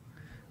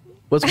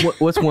 What's one?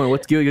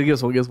 Give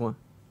us one. Give us one.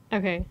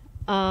 Okay.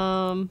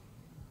 Uh,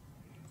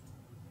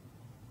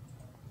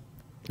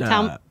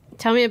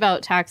 Tell me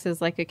about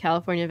taxes like a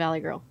California Valley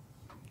girl.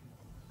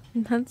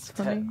 That's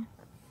funny.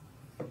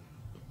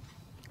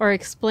 Or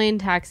explain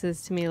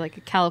taxes to me like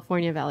a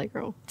California Valley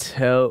girl.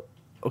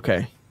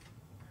 Okay.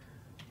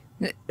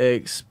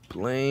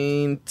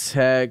 Explain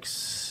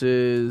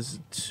taxes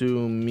to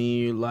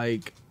me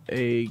like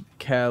a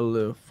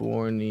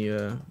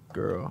California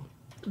girl.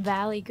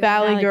 Valley girl.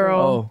 Valley girl.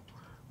 Oh,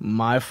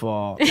 my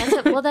fault.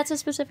 That's a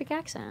specific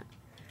accent.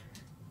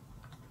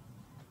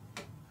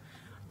 I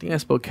think I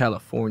spelled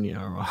California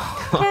wrong.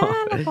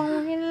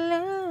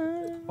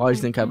 Why did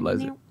you think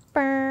capitalize it?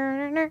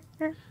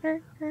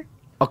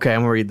 Okay,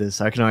 I'm gonna read this.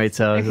 I can already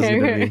tell. This is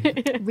gonna be. Read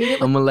it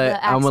with I'm gonna the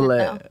let. I'm gonna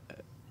accent,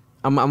 let.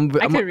 I'm.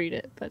 I could read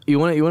it, but You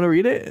want to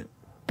read it?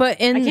 But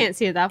in I can't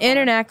see it that far. in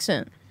an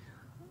accent.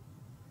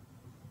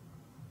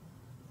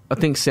 I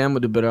think Sam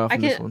would do better off I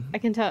in this can one. I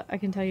can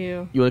tell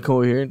you You want to come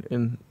over here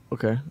and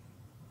okay?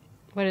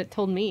 what it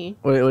told me.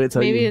 What did it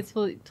tell Maybe you? it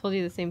told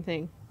you the same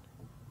thing.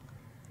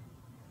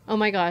 Oh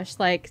my gosh,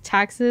 like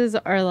taxes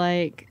are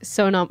like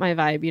so not my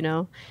vibe, you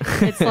know?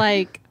 It's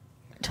like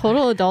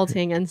total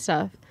adulting and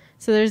stuff.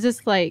 So there's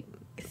this like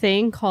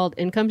thing called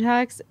income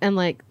tax and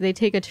like they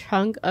take a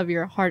chunk of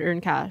your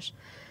hard-earned cash.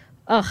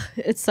 Ugh,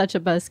 it's such a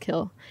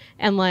buzzkill.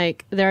 And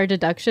like there are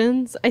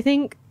deductions. I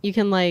think you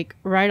can like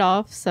write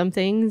off some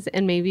things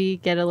and maybe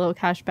get a little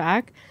cash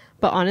back.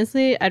 But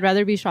honestly, I'd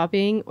rather be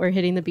shopping or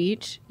hitting the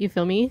beach. You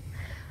feel me?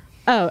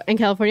 Oh, and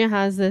California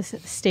has this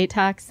state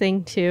tax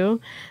thing too.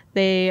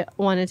 They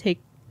want to take,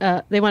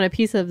 they want a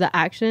piece of the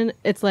action.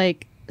 It's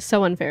like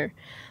so unfair.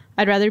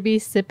 I'd rather be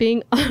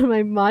sipping on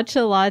my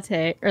matcha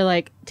latte or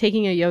like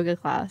taking a yoga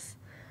class.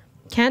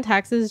 Can't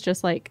taxes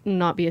just like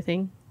not be a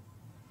thing?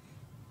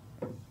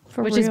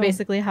 For Which is real.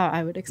 basically how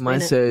I would explain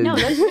Mine it. said. No,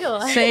 that's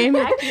real. Same.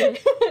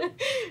 Accurate.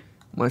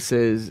 One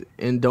says,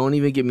 and don't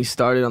even get me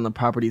started on the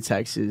property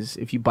taxes.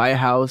 If you buy a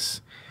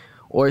house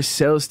or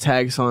sales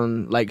tax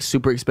on like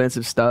super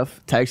expensive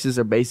stuff, taxes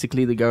are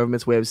basically the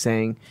government's way of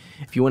saying,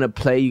 if you want to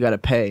play, you got to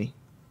pay.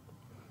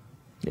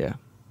 Yeah.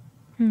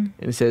 And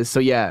it says, so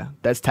yeah,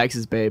 that's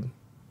taxes, babe.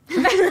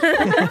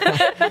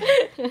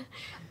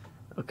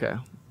 Okay.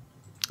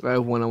 I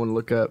have one I want to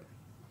look up.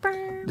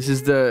 This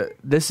is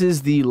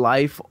the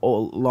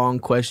lifelong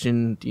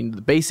question,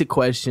 the basic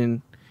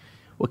question.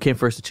 What came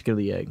first, the chicken or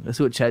the egg? Let's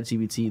see what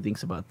ChatGPT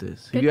thinks about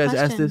this. Have Good you guys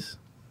asked question.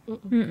 this?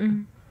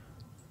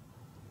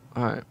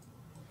 All right.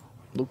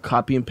 Little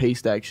copy and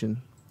paste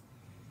action.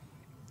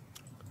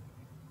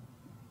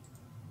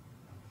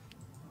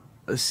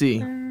 Let's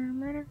see.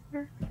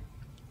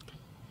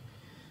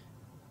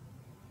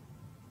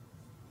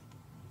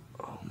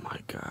 Oh my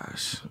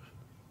gosh.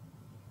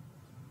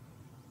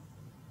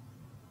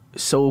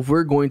 So if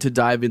we're going to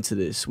dive into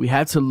this, we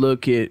have to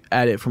look at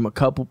it from a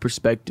couple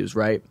perspectives,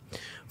 right?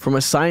 From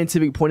a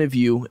scientific point of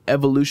view,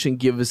 evolution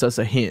gives us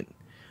a hint.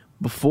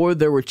 Before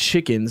there were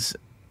chickens,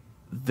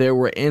 there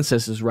were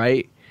ancestors,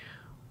 right?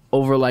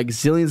 Over like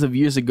zillions of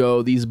years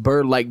ago, these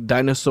bird-like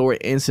dinosaur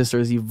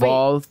ancestors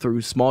evolved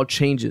through small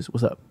changes.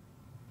 What's up?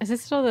 Is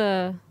this still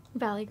the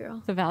Valley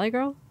Girl. Valley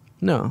Girl?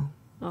 No.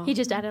 Oh. He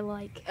just added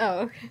like.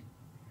 Oh, okay.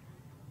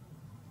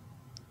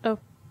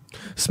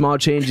 Small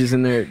changes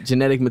in their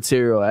genetic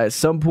material. At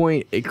some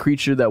point, a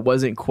creature that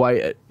wasn't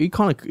quite... Are you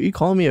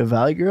calling me a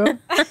valley girl?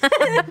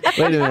 Wait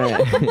a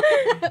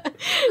minute.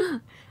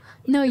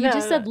 No, you No,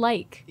 just said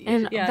like.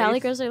 And Yeah, Valley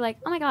it's- Girls are like,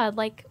 oh my god,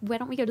 like, why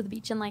don't we go to the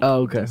beach and like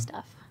Oh, okay. do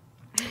stuff?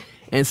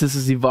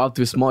 Ancestors evolved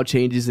through small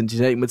changes in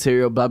genetic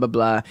material, blah, blah,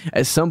 blah.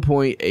 At some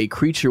point, a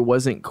creature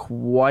wasn't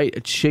quite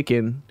a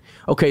chicken.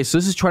 Okay, so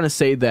this is trying to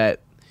say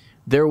that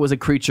there was a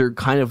creature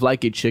kind of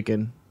like a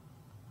chicken.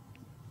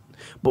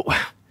 But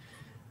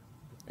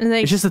And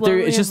they it's just a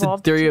theory. It's just a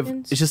evolved theory of.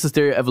 chickens? It's just a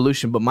theory of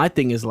evolution. But my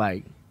thing is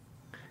like,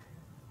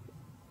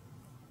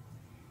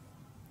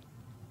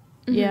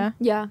 Yeah.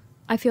 Yeah,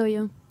 I feel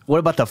you, what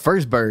about the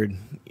first bird,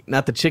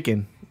 not the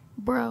chicken?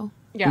 bro.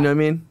 Yeah. You know what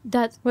I mean?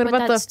 What What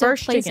about the still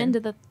first plays chicken? into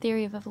the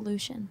theory of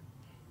evolution.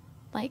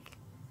 Like,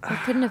 it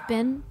couldn't have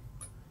been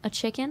a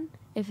chicken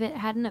if it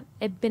hadn't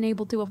been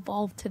able to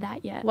evolve to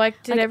that yet.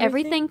 Like, did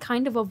everything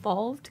kind of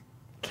evolved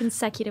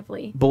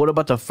consecutively. But what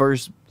about the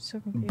first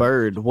So confused.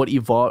 bird? What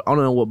evolved? I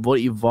don't know what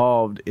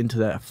evolved into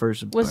that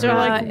first. Was bird. there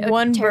like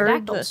one bird that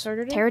pterodactyls.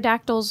 started it?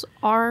 Pterodactyls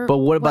are. But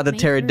what about the made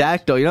Earth.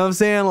 pterodactyl? You know what I'm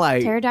saying?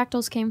 Like,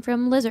 Pterodactyls came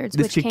from lizards,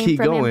 This which could came keep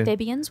from going.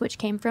 amphibians, which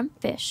came from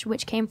fish,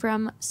 which came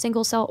from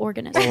single cell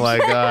organisms. oh my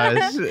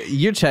gosh,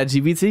 you're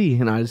ChatGPT,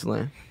 and I just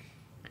learned.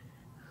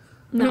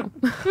 No.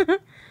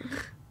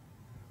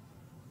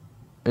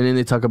 And then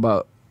they talk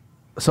about.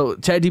 So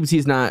ChatGPT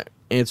is not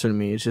answering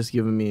me. It's just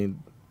giving me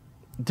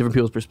different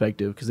people's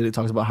perspective because then it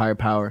talks about higher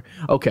power.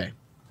 Okay,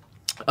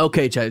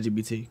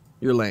 ChatGPT,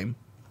 you're lame.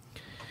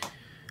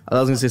 I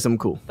was gonna say something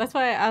cool. That's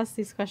why I asked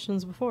these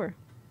questions before.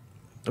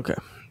 Okay.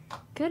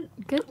 Good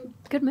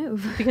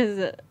move.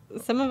 Because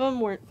some of them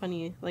weren't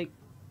funny. Like,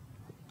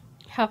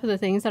 half of the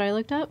things that I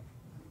looked up.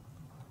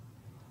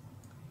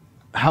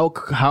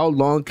 How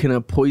long can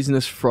a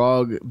poisonous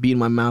frog be in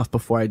my mouth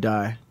before I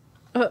die?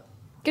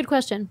 Good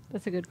question.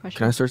 That's a good question.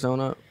 Can I search that one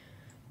up?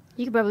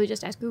 You could probably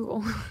just ask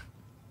Google.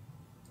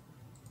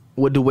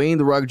 Would Dwayne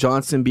the Rock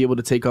Johnson be able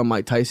to take on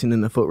Mike Tyson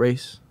in the foot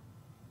race?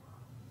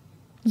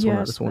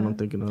 That's the one I'm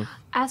thinking of.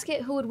 Ask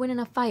it who would win in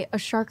a fight, a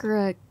shark or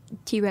a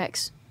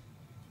T-Rex.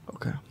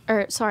 Okay.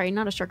 Or, sorry,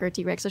 not a shark or a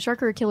T-Rex, a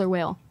shark or a killer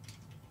whale.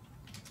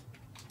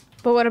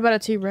 But what about a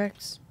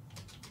T-Rex?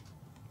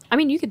 I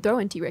mean, you could throw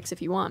in T-Rex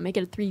if you want. Make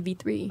it a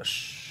 3v3.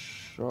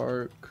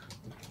 Shark.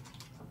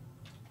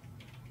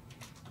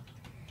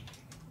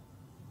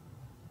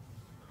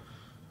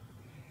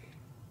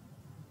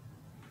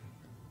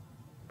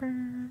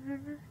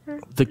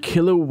 The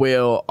killer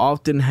whale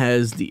often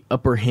has the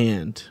upper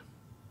hand.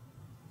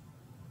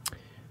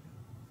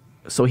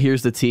 So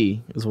here's the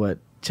T, is what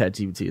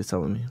ChatGPT is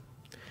telling me.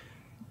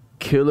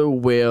 Killer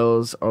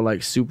whales are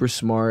like super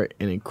smart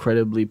and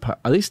incredibly.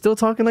 Are they still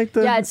talking like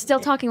that? Yeah, it's still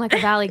talking like a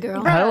valley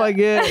girl. How do I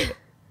get?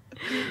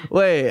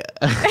 Wait.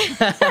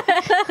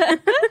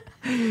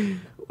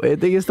 Wait, I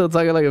think it's still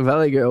talking like a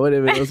valley girl. Wait a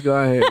minute, what's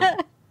going on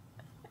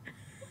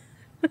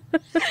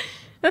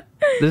here?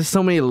 There's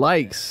so many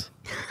likes.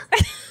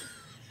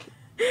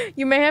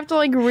 You may have to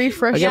like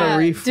refresh I gotta it.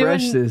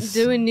 refresh this.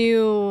 Do a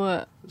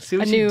new. See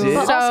what a you new- did?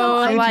 But So,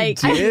 also, I,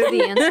 like- I knew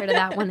the answer to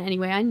that one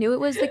anyway. I knew it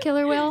was the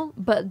killer whale,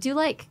 but do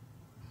like...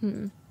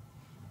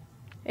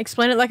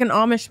 Explain it like an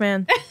Amish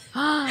man.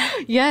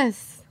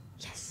 Yes.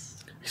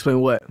 Explain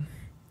what?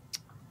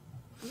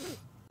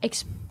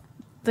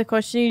 The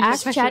question you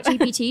Ask just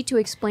ChatGPT to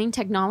explain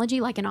technology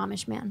like an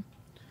Amish man.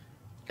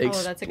 Oh,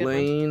 that's a good one.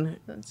 Explain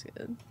That's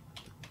good.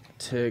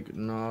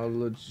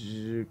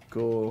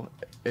 technological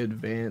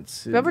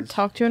advances. You ever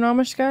talked to an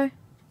Amish guy?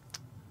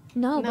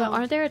 No, but No.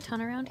 aren't there a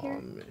ton around here?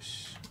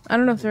 Amish. I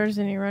don't know if there's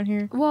any around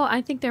here. Well,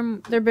 I think they're...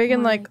 They're big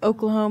in more like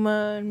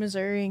Oklahoma and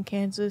Missouri and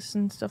Kansas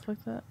and stuff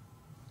like that.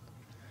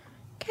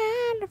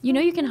 You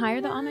know you can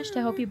hire the Amish to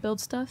help you build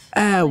stuff.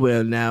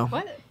 Well, now.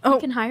 What? You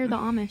can hire the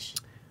Amish.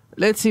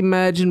 Let's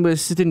imagine we're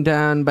sitting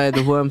down by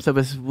the warmth of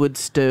a wood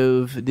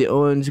stove, the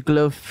orange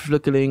glow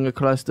flickering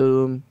across the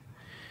room,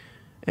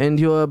 and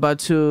you're about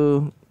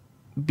to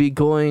be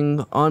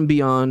going on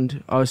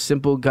beyond our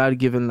simple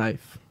God-given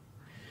life.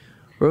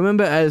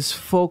 Remember, as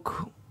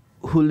folk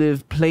who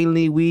live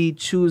plainly, we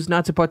choose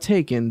not to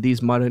partake in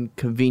these modern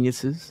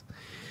conveniences,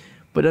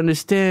 but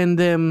understand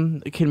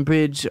them can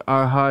bridge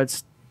our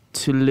hearts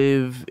to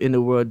live in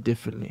the world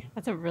differently.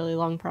 That's a really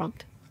long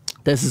prompt.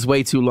 This is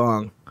way too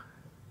long.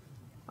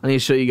 I need to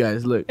show you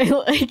guys. Look,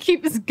 It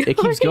keeps going. it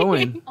keeps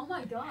going. Oh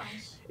my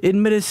gosh.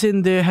 In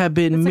medicine, there have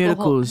been It's like a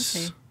whole miracles.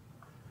 essay.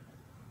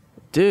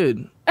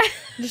 Dude,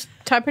 Just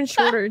type in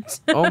shorter.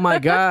 oh my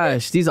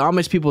gosh. These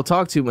Amish people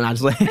talk to me. I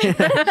just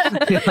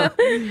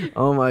like,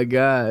 oh my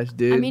gosh,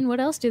 dude. I mean, what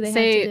else do they have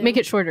Say, to do? make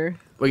it shorter.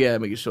 well, yeah,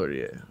 make it shorter,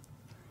 yeah.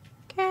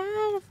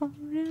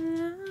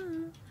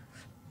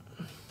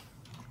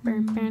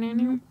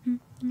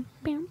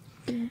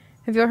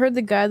 Have y'all heard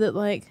the guy that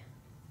like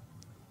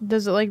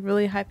does it like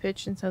really high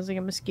pitched and sounds like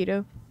a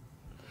mosquito?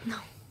 No.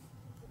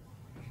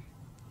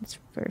 It's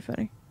very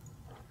funny.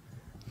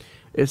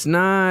 It's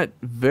not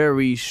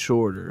very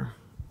shorter.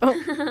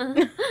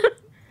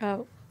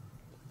 Oh.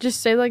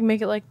 Just say like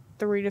make it like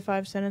 3 to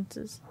 5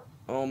 sentences.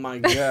 Oh my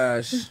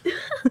gosh.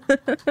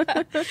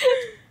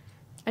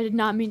 I did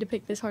not mean to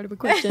pick this hard of a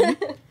question.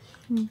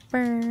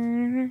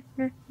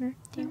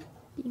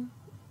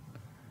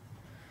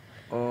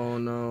 Oh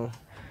no.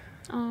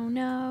 Oh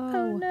no.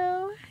 Oh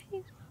no.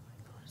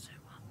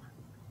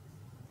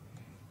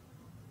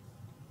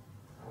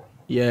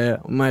 Yeah,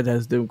 we might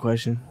have to do a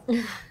question.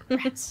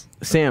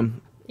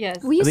 Sam.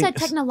 Yes. Well, you I think said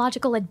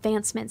technological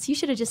advancements. You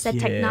should have just said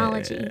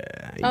technology.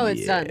 Oh,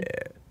 it's done.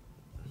 It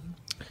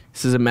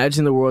says,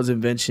 imagine the world's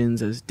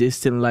inventions as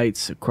distant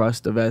lights across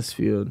the vast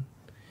field.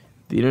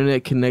 The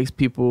internet connects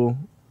people.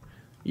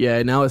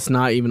 Yeah, now it's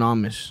not even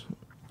Amish.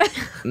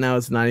 Now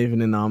it's not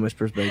even in the Amish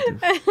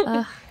perspective.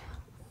 Ugh,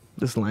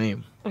 That's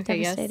lame. Okay,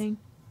 yes. devastating.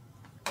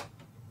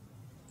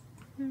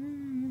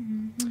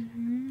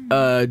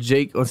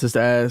 Jake wants us to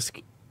ask,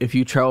 if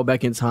you travel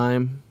back in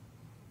time,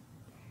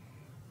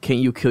 can't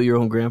you kill your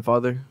own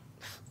grandfather?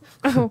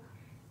 Oh.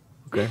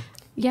 Okay.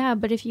 Yeah,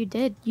 but if you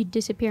did, you'd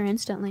disappear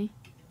instantly.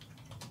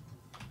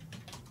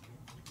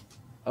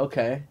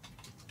 Okay.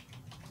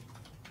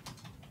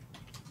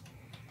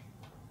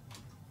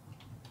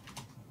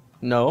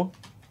 No.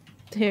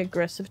 The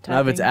aggressive typing.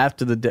 Now if it's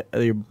after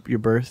your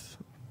birth.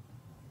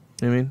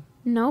 You know what I mean?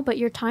 No, but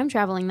you're time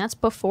traveling. That's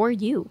before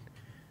you.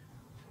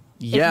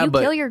 Yeah, if you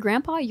but kill your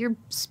grandpa, you're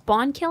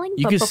spawn killing,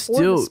 you but can before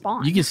still the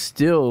spawn. you can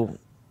still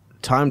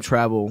time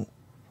travel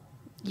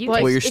You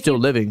where you're if still you-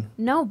 living,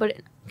 No, but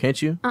can't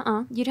you?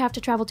 you'd have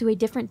to travel to a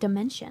different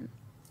dimension.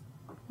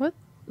 What?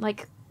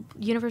 Like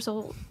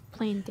universal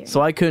plane theory.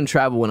 So I couldn't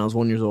travel when I was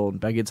 1 year old.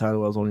 Back in time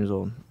when I was 1 year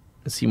old,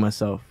 and see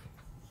myself,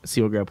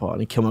 see my grandpa,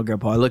 and kill my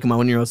grandpa. I look at my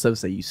 1 year old self and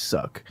say, "You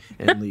suck,"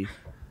 and leave.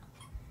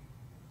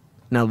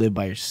 Now live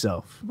by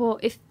yourself. Well,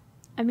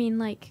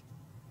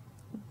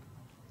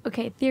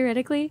 okay,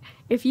 theoretically,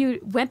 if you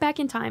went back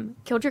in time,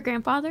 killed your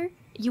grandfather,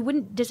 you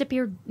wouldn't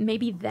disappear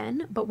maybe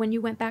then, but when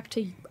you went back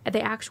to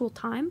the actual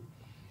time,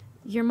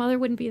 your mother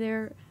wouldn't be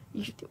there.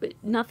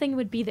 Nothing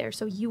would be there,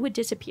 so you would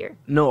disappear.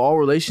 No, all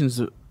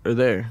relations are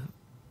there.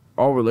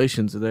 All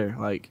relations are there.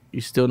 Like you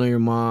still know your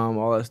mom,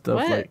 all that stuff.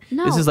 What? Like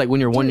No, this is like when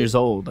you're 1 dude. years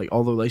old. Like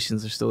all the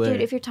relations are still there.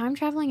 Dude, if you're time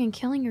traveling and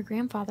killing your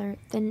grandfather,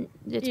 then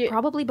it's You-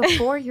 probably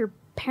before your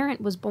parent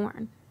was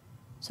born.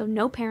 So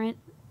no parent,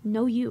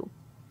 no you.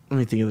 Let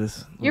me think of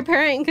this. Your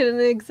parent couldn't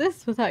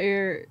exist without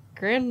your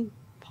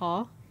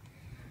grandpa.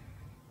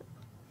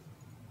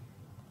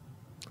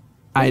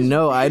 I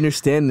know, I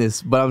understand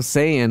this, but I'm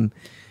saying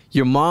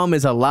your mom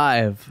is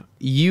alive.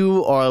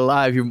 You are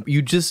alive.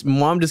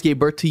 Mom just gave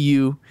birth to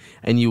you,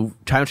 and you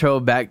time travel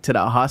back to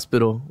that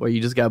hospital where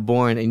you just got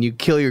born, and you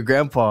kill your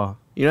grandpa.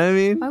 You know what I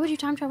mean? Why would you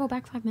time travel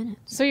back 5 minutes?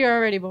 So you're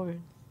already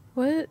born.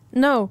 What?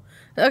 No.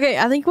 Okay,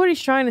 I think what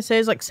he's trying to say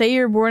is like, say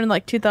you're born in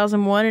like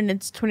 2001 and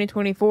it's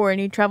 2024, and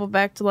you travel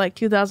back to like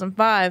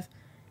 2005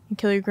 and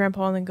kill your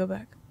grandpa and then go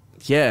back.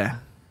 Yeah.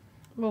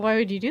 Well, why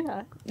would you do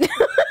that?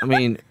 I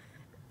mean,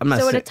 I'm not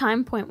So at a saying.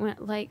 time point when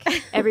like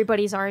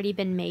everybody's already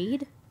been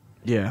made?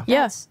 Yeah.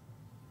 Yes.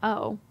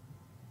 Oh.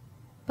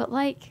 But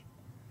like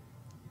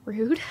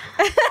rude.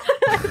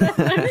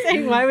 I'm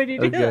saying, why would you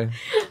do Okay.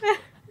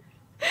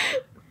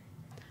 that?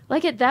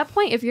 Like at that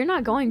point, if you're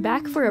not going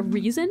back for a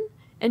reason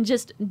and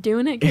just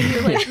doing it because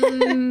you're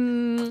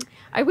like,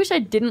 I wish I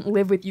didn't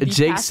live with you. These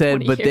Jake past said,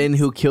 20 but then years."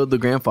 who killed the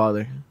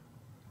grandfather?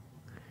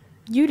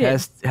 You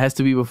did. Has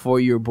to be before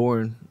you were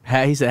born.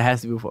 He said it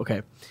has to be before.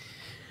 Okay.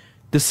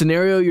 The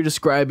scenario you're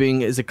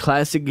describing is a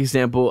classic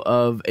example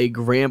of a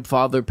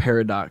grandfather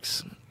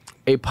paradox,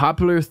 a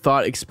popular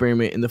thought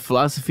experiment in the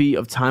philosophy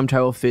of time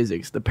travel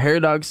physics. The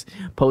paradox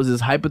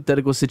poses a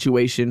hypothetical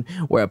situation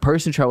where a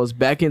person travels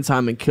back in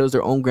time and kills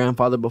their own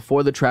grandfather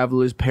before the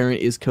traveler's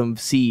parent is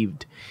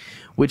conceived,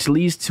 which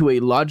leads to a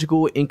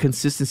logical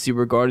inconsistency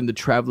regarding the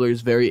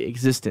traveler's very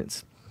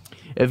existence.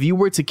 If you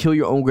were to kill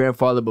your own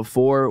grandfather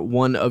before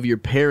one of your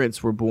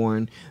parents were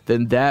born,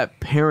 then that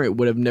parent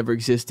would have never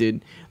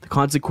existed.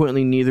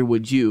 Consequently, neither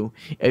would you.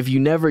 If you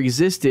never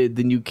existed,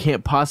 then you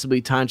can't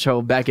possibly time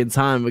travel back in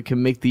time but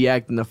can make the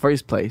act in the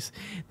first place.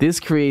 This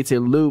creates a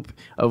loop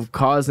of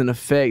cause and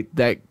effect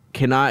that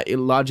cannot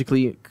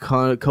illogically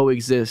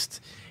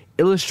coexist,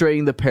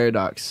 illustrating the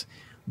paradox.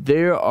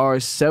 There are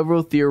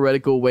several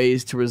theoretical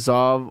ways to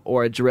resolve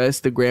or address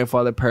the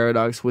grandfather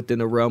paradox within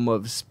the realm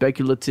of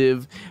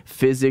speculative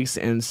physics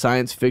and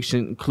science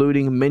fiction,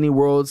 including many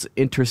worlds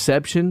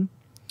interception,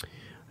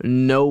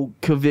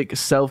 Novakovic's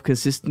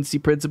self-consistency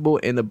principle,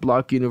 and the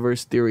block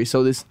universe theory.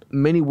 So this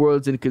many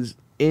worlds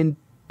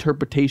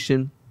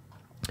interpretation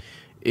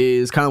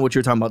is kind of what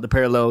you're talking about, the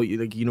parallel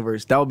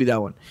universe. That would be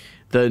that one.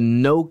 The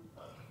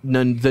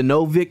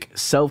Novakovic's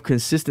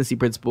self-consistency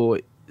principle,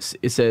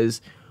 it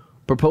says,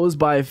 proposed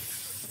by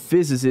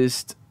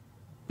physicist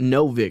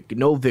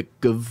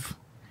Novikov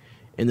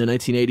in the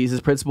 1980s.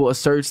 This principle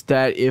asserts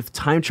that if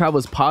time travel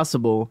is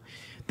possible,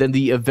 then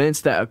the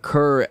events that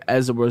occur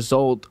as a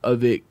result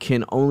of it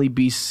can only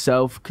be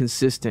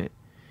self-consistent.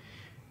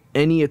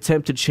 Any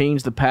attempt to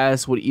change the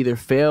past would either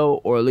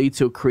fail or lead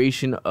to a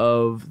creation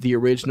of the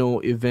original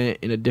event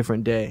in a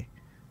different day.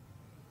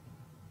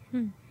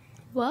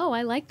 Whoa,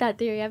 I like that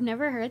theory. I've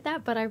never heard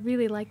that, but I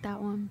really like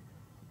that one.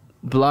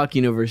 Block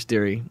universe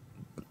theory.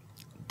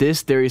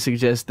 This theory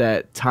suggests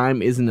that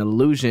time is an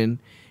illusion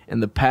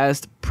and the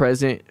past,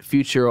 present,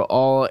 future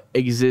all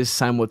exist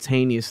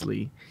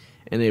simultaneously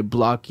in a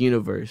block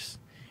universe.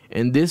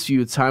 In this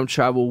view, time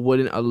travel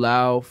wouldn't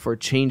allow for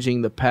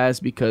changing the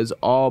past because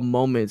all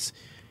moments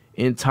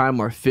in time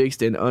are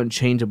fixed and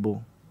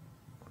unchangeable.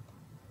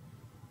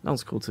 That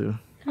was cool too.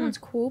 That one's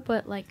cool,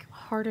 but like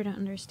harder to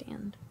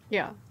understand.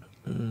 Yeah.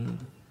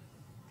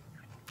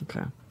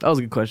 Okay. That was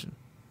a good question.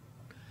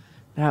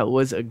 That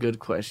was a good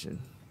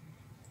question.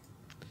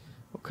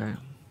 Okay.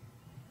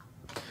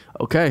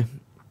 Okay.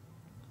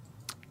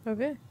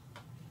 Okay.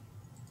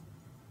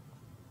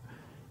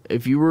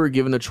 If you were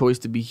given a choice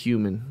to be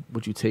human,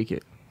 would you take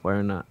it? Why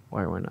or not?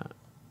 Why or why not?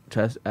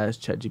 Ask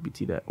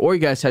ChatGPT that. Or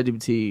you guys,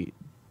 ChatGPT,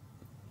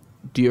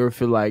 do you ever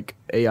feel like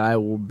AI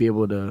will be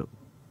able to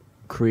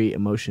create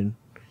emotion?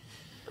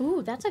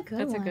 Ooh, that's a good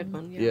one. That's a good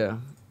one. Yeah.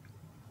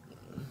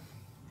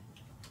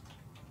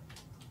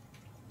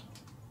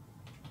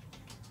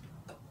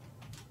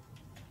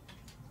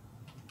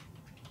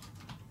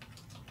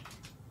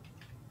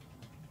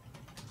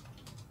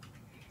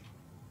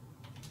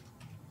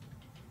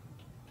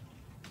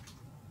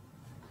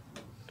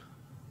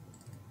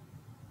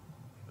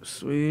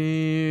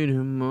 Sweet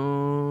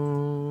emotion.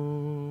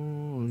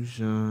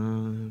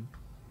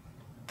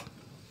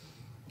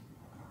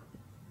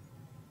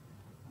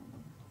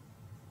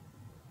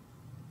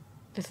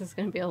 This is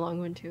going to be a long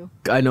one, too.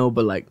 I know,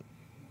 but like,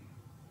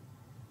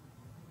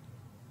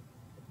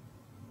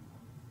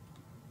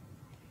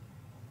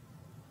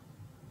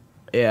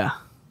 yeah.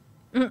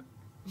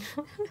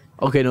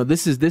 Okay, no,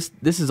 this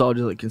is all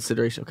just like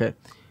consideration.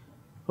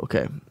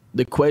 Okay.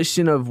 The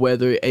question of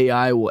whether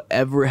AI will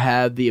ever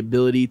have the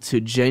ability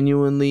to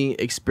genuinely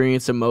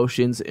experience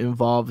emotions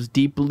involves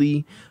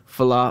deeply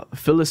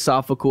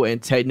philosophical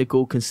and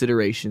technical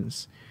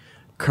considerations.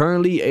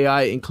 Currently,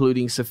 AI,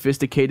 including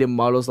sophisticated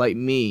models like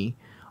me,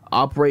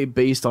 operate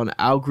based on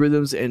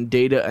algorithms and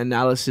data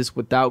analysis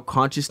without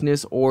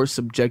consciousness or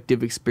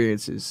subjective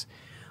experiences.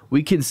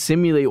 We can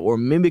simulate or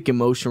mimic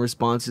emotion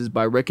responses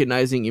by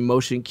recognizing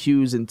emotion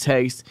cues in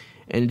text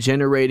and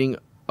generating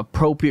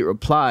appropriate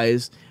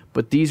replies,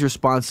 but these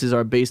responses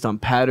are based on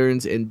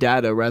patterns and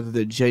data rather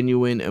than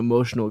genuine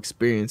emotional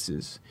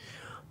experiences.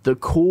 The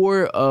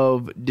core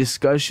of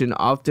discussion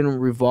often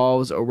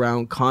revolves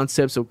around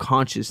concepts of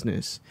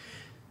consciousness.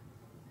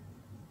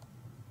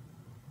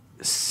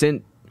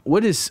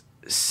 What is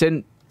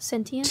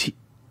Sentient?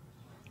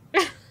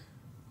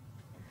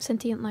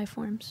 Sentient life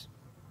forms.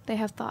 They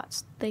have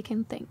thoughts. They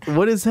can think.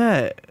 What is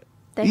that?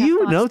 They have You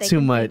thoughts, know they too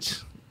can much.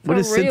 think. What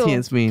does For real.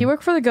 sentience mean? Do you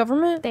work for the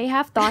government? They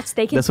have thoughts.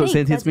 They can That's what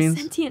think. sentience means?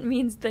 Sentient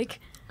means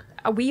like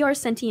we are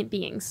sentient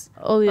beings.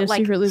 Oh, yeah, But, like,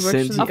 secretly works for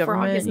sentient- the A frog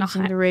government is not.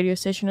 using the radio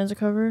station as a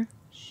cover.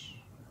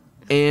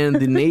 And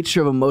the nature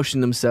of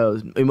emotion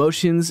themselves.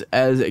 Emotions,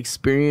 as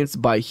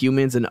experienced by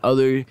humans and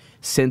other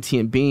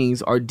sentient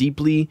beings, are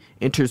deeply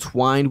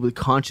intertwined with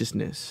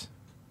consciousness.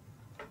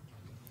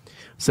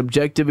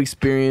 Subjective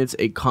experience,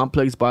 a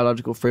complex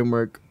biological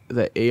framework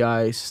that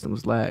AI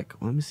systems lack.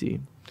 Let me see.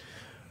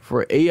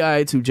 For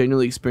AI to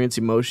genuinely experience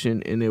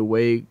emotion in a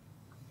way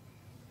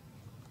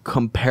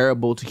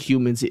comparable to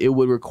humans, it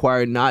would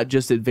require not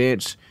just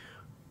advanced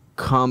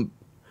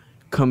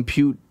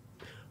computational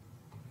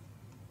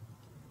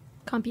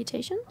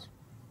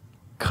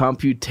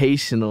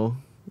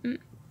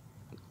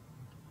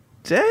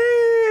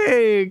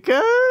dang,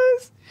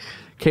 cuz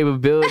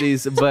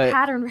capabilities, but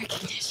pattern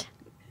recognition.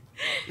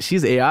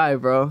 she's AI,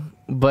 bro.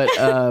 But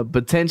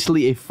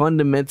potentially a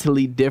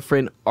fundamentally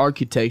different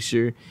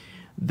architecture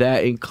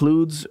that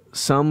includes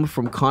some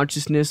from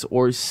consciousness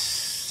or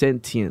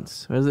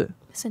sentience. What is it?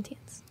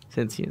 Sentience.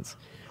 Sentience.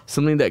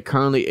 Something that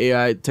currently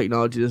AI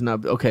technology does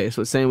not. Okay,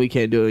 so it's saying we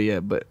can't do it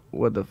yet, but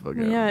what the fuck?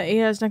 Yeah,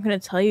 AI is not going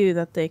to tell you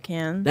that they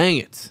can. Dang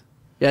it.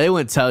 Yeah, they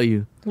wouldn't tell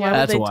you. Why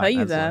That's would they why. tell you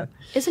That's that? why.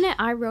 Isn't it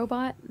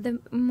iRobot, the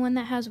one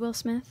that has Will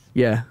Smith?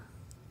 Yeah,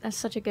 That's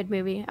such a good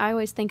movie. I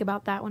always think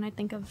about that when I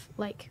think of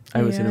like I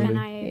haven't seen Yeah. it. an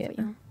movie. IA.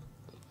 Yeah.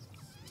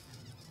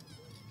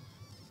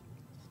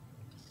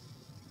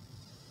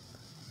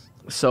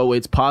 So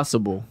it's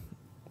possible,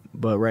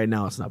 but right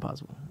now it's not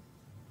possible.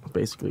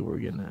 Basically, what we're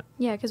getting at.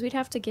 Yeah, because we'd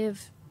have to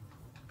give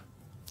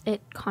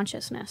it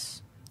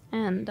consciousness,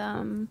 and I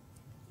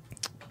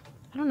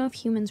don't know if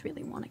humans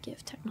really want to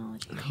give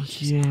technology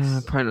consciousness. Yeah,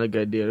 probably not a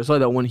good idea. It's like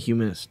that one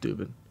human is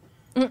stupid.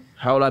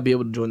 How would I be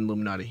able to join the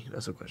Illuminati?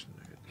 That's a question.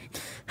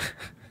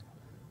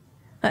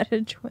 I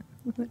did join.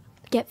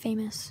 Get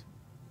famous.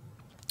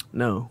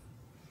 No.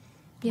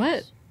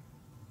 Yes.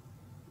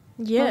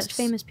 Yes. Most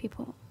famous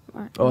people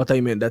are. Oh, I thought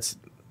you meant that's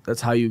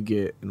how you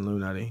get an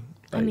Illuminati.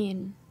 I Like-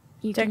 mean,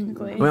 you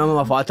Technically. I mean,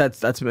 my fault.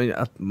 That's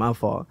my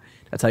fault.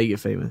 That's how you get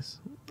famous.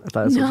 I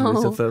thought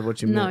that's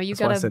what you meant. No, you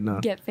That's why I said gotta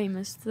no. get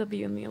famous to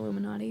be in the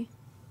Illuminati.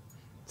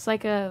 It's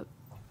like a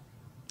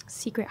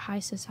secret high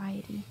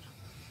society.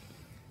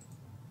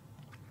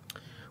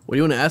 What do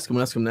you want to ask him?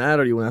 Ask him that,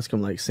 or do you want to ask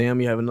him like, Sam,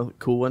 you have another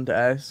cool one to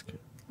ask?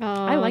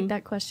 I like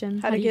that question.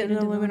 How to do you get in the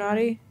into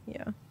Illuminati?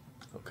 Yeah.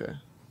 Okay.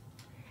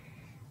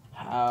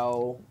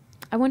 How?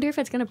 I wonder if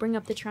it's gonna bring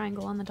up the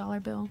triangle on the dollar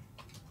bill.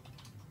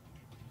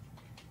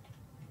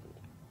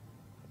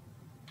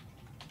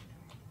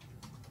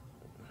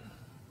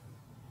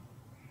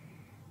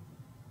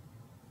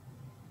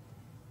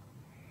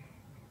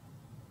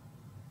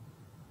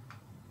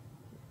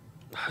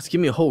 Let's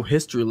give me a whole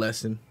history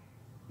lesson.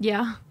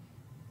 Yeah.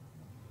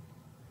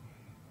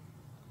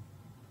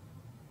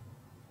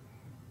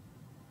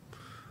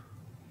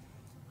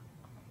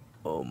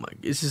 Oh my!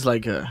 It's just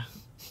like a.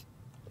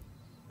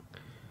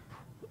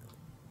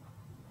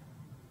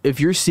 If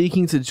you're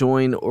seeking to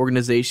join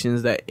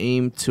organizations that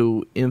aim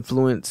to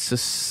influence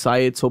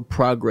societal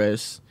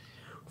progress,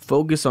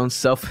 focus on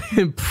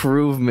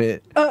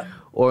self-improvement,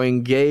 or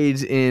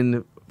engage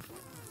in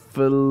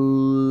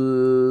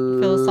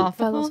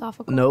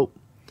Philosophical. Nope.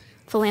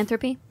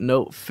 Philanthropy.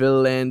 Nope.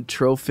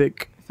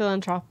 Philanthropic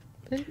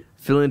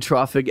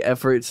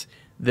efforts.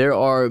 There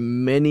are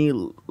many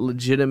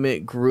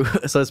legitimate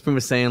groups. So it's pretty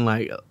much saying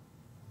like,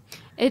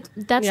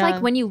 That's Yeah.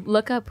 like when you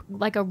look up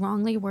like a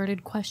wrongly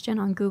worded question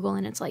on Google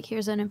and it's like,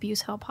 here's an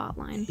abuse help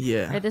hotline.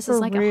 yeah, Or this For is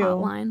like real.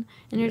 a hotline.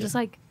 And you're Yeah. just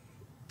like,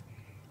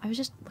 I was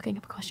just looking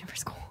up a question for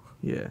school.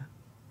 yeah.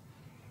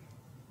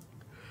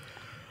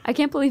 I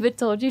can't believe it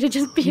told you to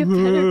just be a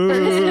better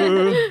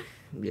person.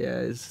 Yeah,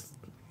 it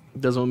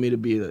doesn't want me to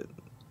be the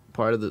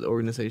part of the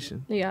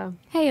organization. Yeah.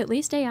 Hey, at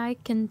least AI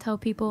can tell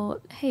people,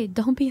 hey,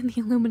 don't be in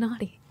the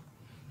Illuminati.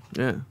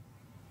 Yeah.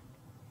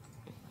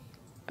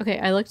 Okay,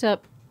 I looked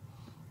up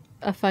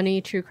a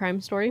funny true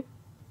crime story.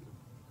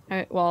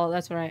 Well,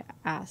 that's what I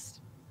asked.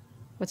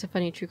 What's a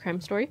funny true crime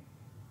story?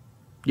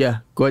 Yeah.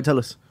 Go ahead, tell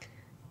us.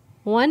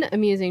 One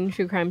amusing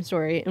true crime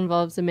story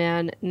involves a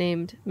man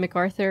named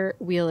MacArthur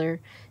Wheeler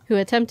who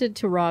attempted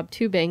to rob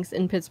two banks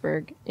in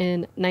Pittsburgh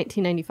in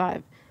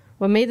 1995.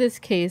 What made this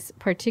case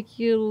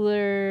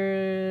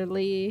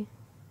particularly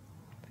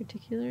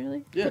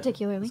Yeah.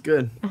 Particularly. It's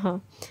good.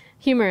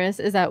 humorous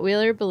is that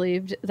Wheeler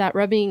believed that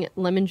rubbing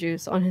lemon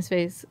juice on his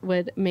face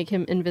would make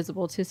him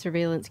invisible to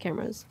surveillance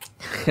cameras.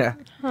 Yeah.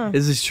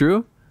 Is this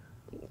true?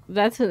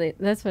 That's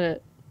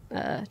what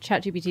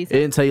ChatGPT It said.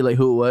 didn't tell you like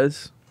who it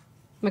was.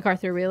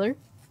 MacArthur Wheeler,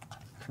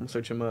 I'm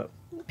search him up.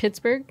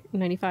 Pittsburgh,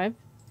 95.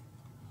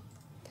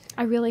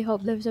 I really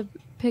hope there's a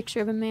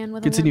picture of a man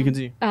with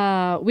Continue. a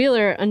lemon.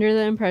 Wheeler, under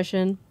the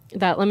impression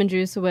that lemon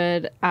juice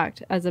would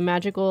act as a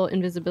magical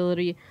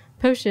invisibility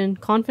potion,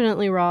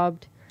 confidently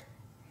robbed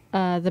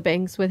the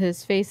banks with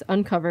his face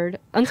uncovered.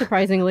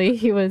 Unsurprisingly,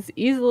 he was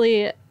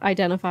easily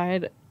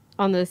identified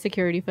on the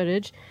security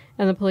footage,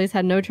 and the police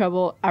had no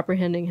trouble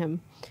apprehending him.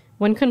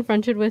 When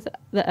confronted with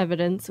the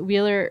evidence,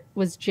 Wheeler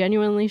was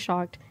genuinely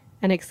shocked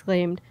and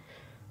exclaimed,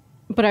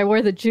 "But I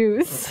wore the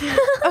juice."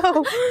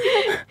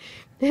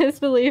 His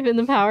belief in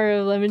the power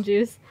of lemon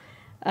juice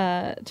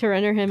to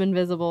render him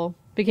invisible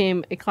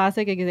became a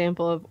classic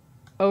example of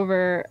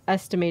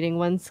overestimating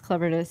one's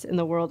cleverness in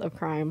the world of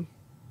crime.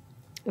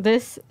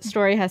 This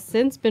story has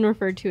since been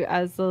referred to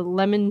as the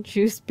lemon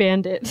juice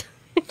bandit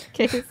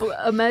case.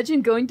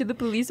 Imagine going to the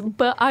police,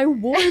 but I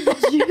wore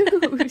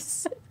the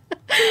juice.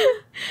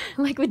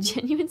 Like with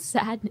genuine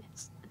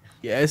sadness.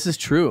 Yeah, this is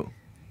true.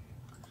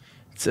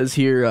 It says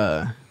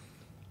here,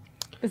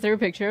 Is there a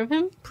picture of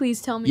him?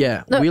 Please tell me.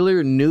 yeah,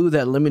 Wheeler knew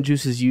that lemon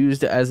juice is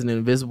used as an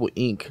invisible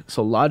ink.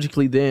 So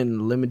logically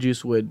then, lemon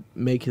juice would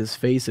make his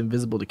face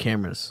invisible to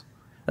cameras.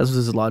 That was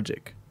his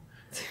logic.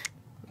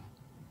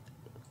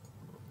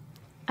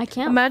 I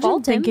can't Imagine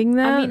fault him. thinking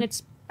that. I mean,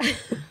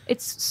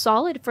 it's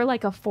solid for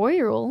like a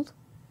 4-year-old.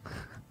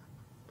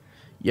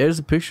 Yeah, there's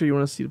a picture. You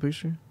want to see the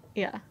picture?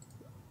 Yeah.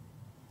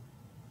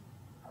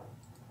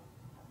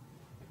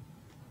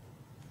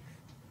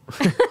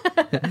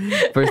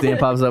 First thing that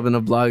pops up in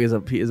the blog is a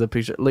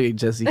picture. Look at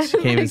Jesse. She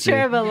came and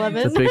Picture of a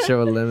lemon. It's a picture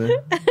of a lemon.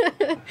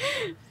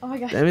 Oh my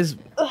god. That is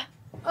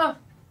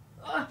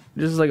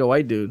just like a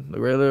white dude, a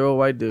regular old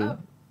white dude.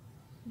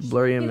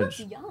 Blurry image.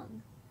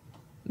 Young.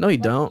 No, he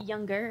don't.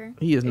 Younger.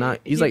 He is not.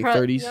 He's like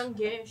 30s.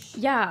 Youngish.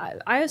 Yeah,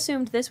 I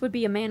assumed this would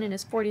be a man in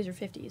his 40s or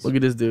 50s. Look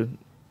at this dude.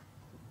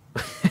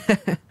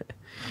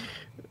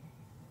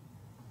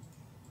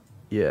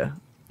 Yeah.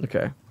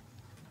 Okay.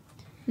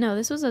 No,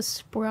 this was a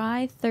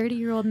spry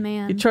 30-year-old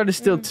man. He tried to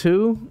steal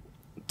two.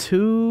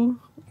 Two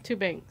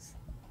banks.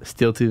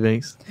 Steal two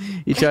banks.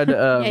 He tried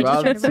to he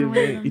rob tried to run two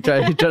away with banks.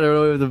 them. He tried to run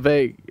away with the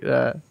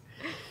bank.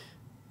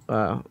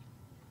 Wow.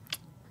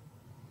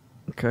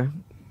 Okay.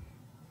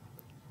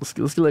 Let's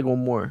get like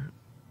one more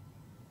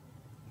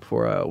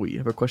before we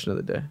have our question of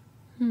the day.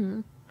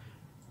 Hmm.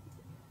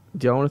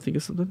 Do y'all want to think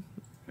of something?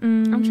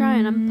 I'm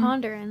trying. I'm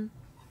pondering.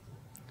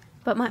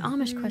 But my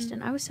Amish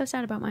question. I was so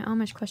sad about my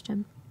Amish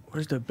question.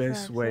 What's the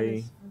best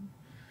way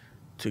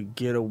to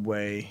get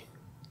away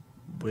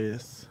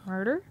with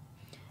Murder?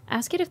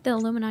 Ask it if the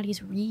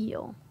Illuminati's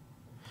real.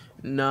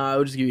 Nah, I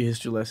would just give you a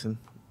history lesson.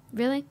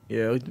 Really?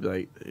 Yeah, it would be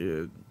like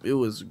it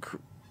was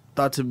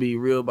thought to be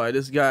real by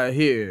this guy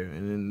here,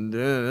 and then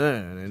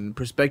and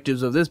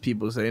perspectives of this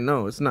people say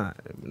no, it's not.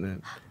 And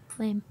then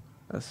Lame.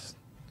 that's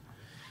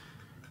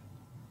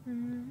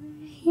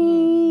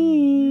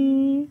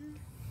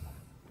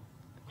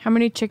How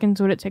many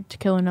chickens would it take to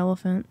kill an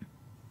elephant?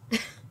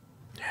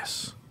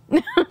 yes.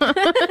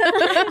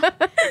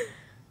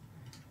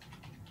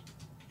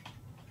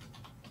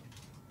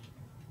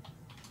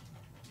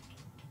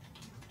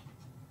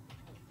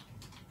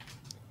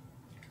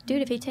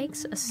 Dude, if he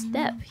takes a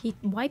step, he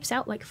wipes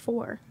out like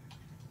 4.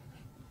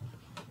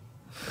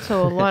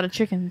 So a lot of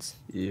chickens.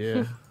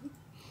 Yeah.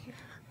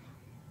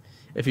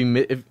 if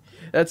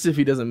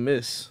he doesn't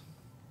miss.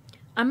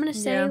 I'm going to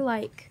say Yeah.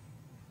 like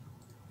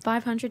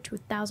 500 to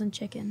 1,000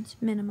 chickens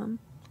minimum.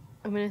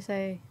 I'm gonna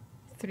say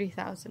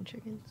 3,000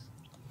 chickens.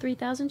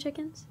 3,000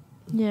 chickens?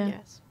 Yeah.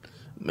 Yes,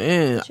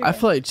 Man, What's your I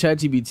guess? feel like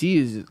ChatGPT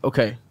is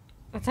okay.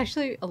 that's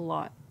actually a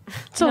lot.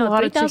 It's a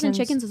lot of 3,000 chickens.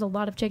 chickens is a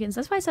lot of chickens.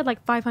 That's why I said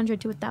like 500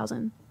 to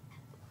 1,000.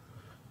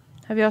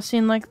 Have y'all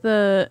seen like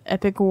the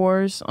epic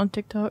wars on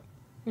TikTok?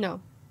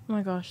 No, Oh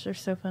my gosh, they're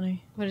so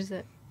funny. what is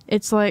it?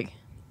 It's like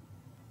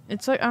I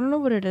don't know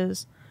what it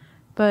is,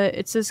 but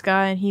it's this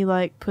guy and he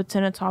like puts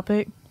in a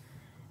topic,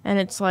 and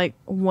it's like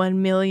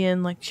 1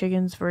 million like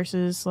chickens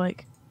versus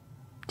like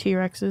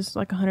T-Rexes,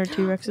 like 100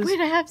 T-Rexes. Wait,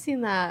 I have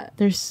seen that.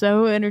 They're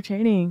so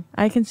entertaining.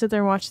 I can sit there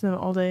and watch them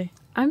all day.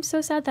 I'm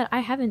so sad that I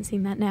haven't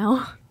seen that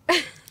now.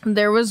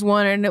 There was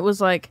one and it was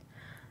like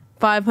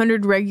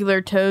 500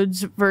 regular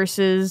toads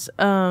versus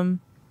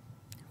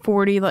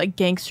 40 like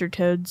gangster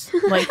toads.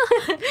 Like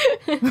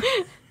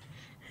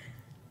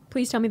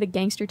Please tell me the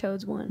gangster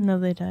toads won. no,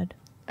 they died.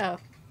 Oh,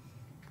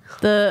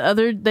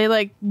 They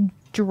like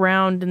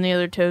drowned in the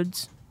other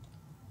toads.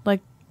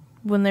 Like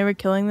when they were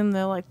killing them,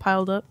 they like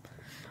piled up,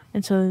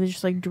 and so they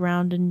just like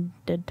drowned in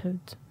dead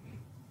toads.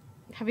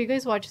 have you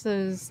guys watched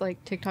those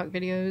like TikTok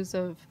videos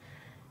of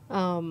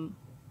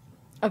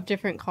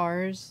different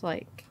cars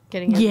like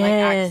getting in like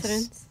Yes.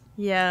 accidents?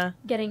 Yeah.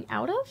 Getting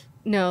out of?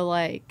 No,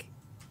 like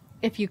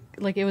if you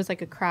like it was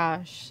like a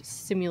crash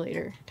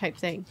simulator type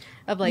thing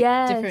of like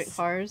Yes. different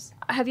cars.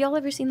 Have y'all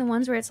ever seen the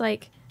ones where it's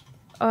like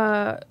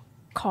a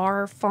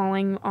car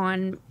falling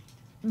on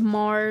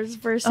Mars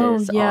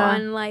versus yeah.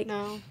 on like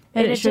No,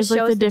 And it just shows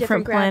like the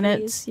different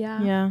gravities. planets.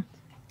 Yeah. Yeah.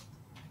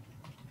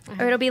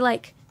 Or it'll be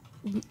like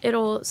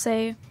it'll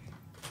say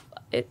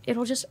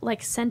it'll just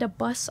like send a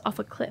bus off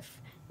a cliff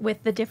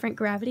with the different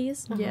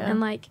gravities. Yeah. And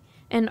like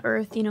in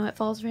Earth, you know, it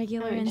falls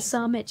regular, Oh, and interesting.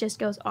 some it just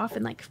goes off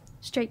and like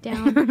straight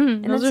down, and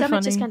then Those are some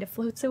it just funny. kind of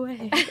floats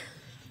away.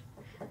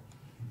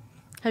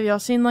 Have y'all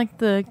seen like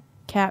the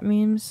cat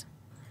memes?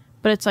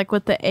 But it's like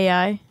with the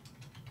AI.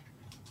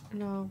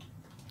 no.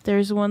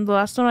 There's one. The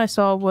last one I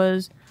saw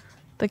was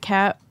the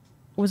cat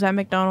was at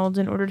McDonald's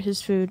and ordered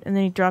his food, and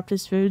then he dropped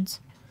his food,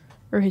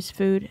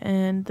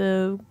 and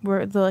the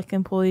like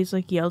employees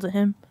like yelled at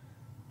him,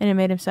 and it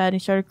made him sad. And he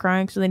started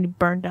crying, so then he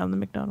burned down the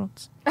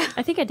McDonald's.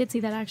 I think I did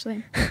see that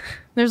actually.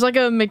 There's like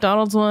a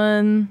McDonald's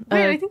one,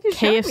 Wait, a I think you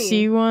showed KFC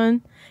me.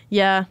 one.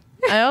 Yeah,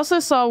 I also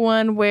saw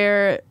one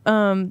where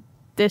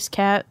this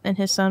cat and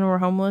his son were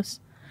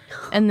homeless,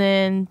 and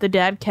then the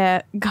dad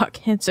cat got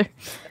cancer.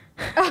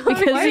 because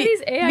Why are he,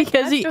 these AI because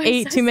cat he stories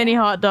ate so too many sad?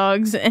 hot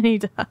dogs and he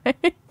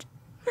died.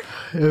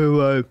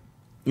 You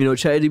know,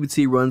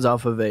 ChatGPT runs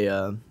off of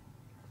a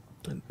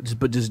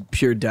just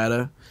pure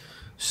data.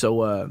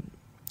 So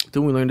the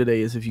thing we learned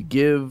today is if you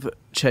give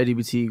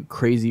ChatGPT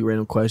crazy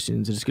random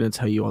questions, it's just gonna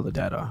tell you all the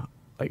data,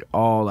 like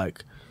all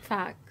like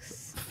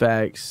Facts.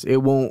 facts. It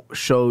won't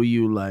show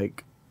you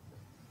like,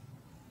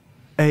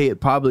 hey, it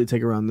probably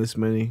take around this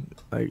many.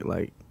 Like, you know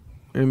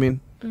what I mean?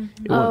 It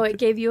Oh, won't- it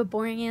gave you a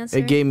boring answer.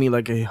 it gave me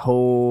like a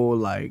whole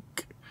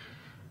like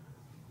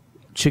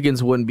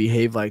chickens wouldn't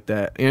behave like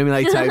that. You know what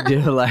I mean? Like type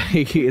deal.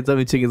 Like it told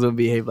me chickens wouldn't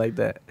behave like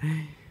that.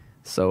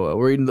 So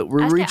we Ask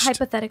it reached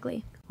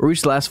hypothetically. we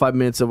reached the last 5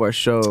 minutes of our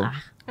show.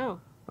 Ah. Oh,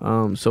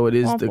 So it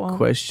is Womp the womp.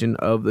 question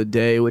of the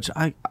day, which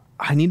I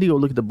need to go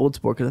look at the bullet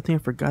board because I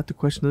think I forgot the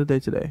question of the day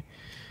today.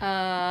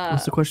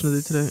 What's the question of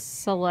the day today?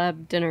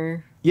 Celeb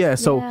dinner. Yeah.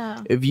 So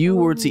Yeah. if you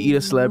were to eat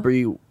a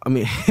celebrity, I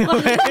mean,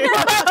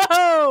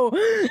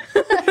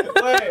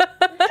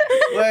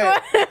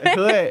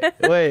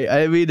 wait. I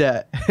didn't mean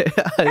that.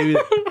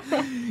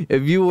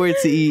 If you were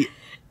to eat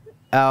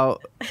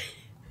out,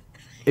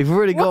 if you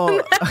were to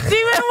go, That's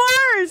even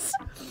worse.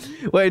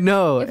 wait,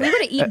 no. If we were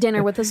to eat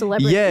dinner with a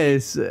celebrity,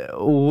 Yes.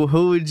 Who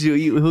would you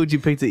eat? Who would you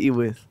pick to eat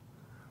with?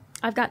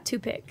 I've got 2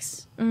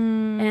 picks.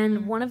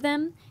 And one of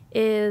them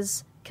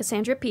is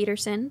Cassandra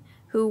Peterson,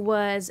 who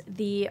was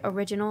the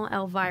original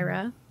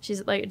Elvira.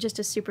 She's like just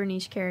a super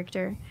niche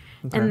character.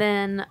 Okay. And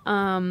then,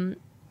 oh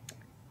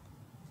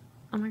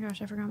my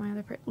gosh, I forgot my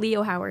other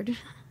Leo Howard.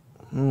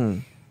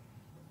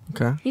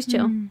 Okay. He's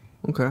chill.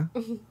 Okay.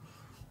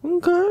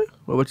 Okay.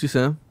 What about you,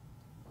 Sam?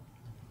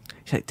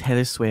 She's like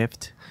Taylor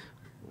Swift.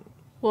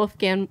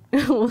 Wolfgang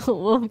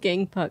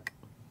Puck.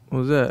 What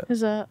was that?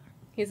 Who's that?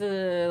 He's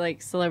a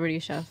like celebrity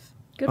chef.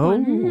 Good Oh.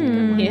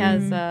 one. He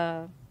has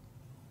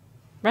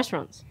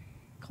restaurants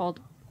called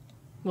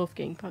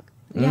Wolfgang Puck.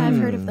 Yeah, I've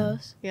heard of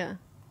those. Yeah.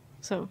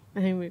 So I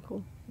think it'd be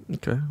cool.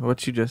 Okay. What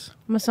about you, Jess? I'm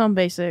gonna sound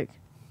basic,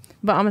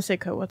 but I'm gonna say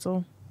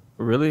Kotwetzel.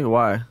 Really?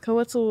 Why?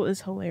 Kotwetzel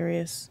is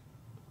hilarious,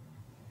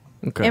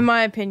 Okay. in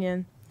my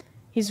opinion.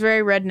 He's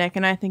very redneck,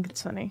 and I think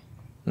it's funny.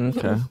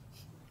 Okay.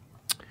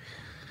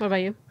 What about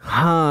you?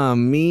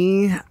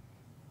 Me.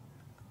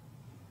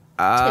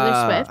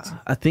 Taylor Swift.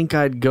 I think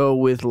I'd go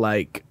with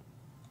like.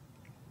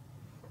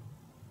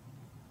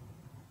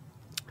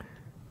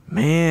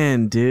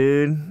 Man,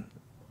 dude,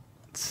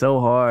 it's so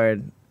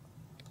hard.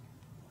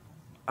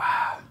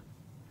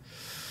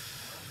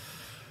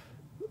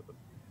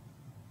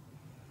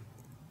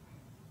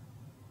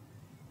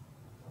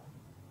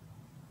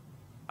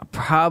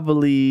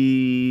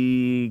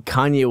 Probably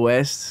Kanye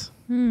West.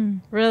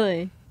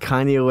 Really?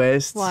 Kanye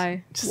West.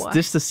 Why?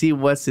 Just to see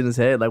what's in his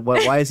head. Like,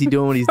 why is he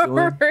doing what he's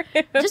doing?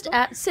 Just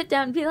sit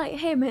down and be like,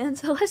 hey, man,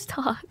 so let's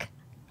talk.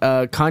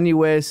 Kanye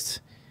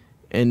West,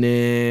 and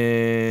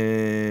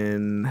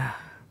then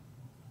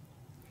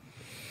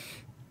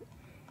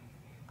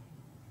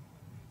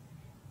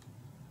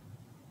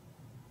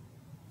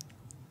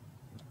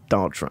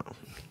Donald Trump.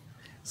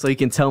 So he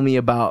can tell me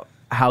about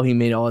how he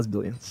made all his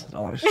billions of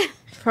dollars.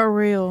 For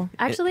real.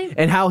 Actually,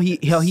 And how he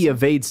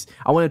evades.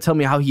 I want to tell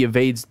me how he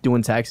evades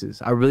doing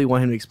taxes. I really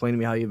want him to explain to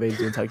me how he evades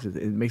doing taxes.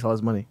 It makes all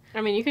his money.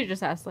 I mean, you could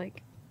just ask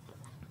like.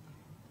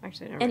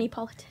 Actually, never any mind.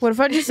 politician. What if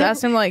I just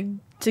asked him like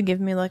to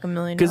give me like $1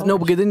 million? Because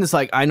then it's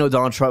like I know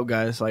Donald Trump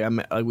guys. Like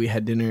we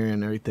had dinner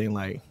and everything.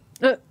 Like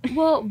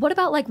Well, what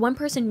about like one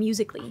person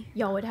musically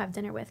y'all would have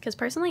dinner with? Because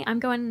personally, I'm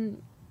going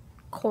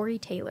Corey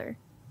Taylor.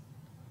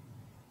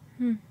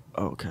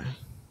 okay,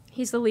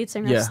 He's the lead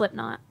singer Yeah. of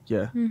Slipknot.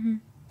 yeah,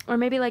 Or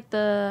maybe like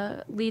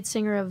the lead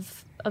singer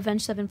of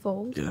Avenged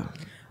Sevenfold. yeah.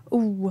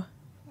 Ooh,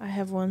 I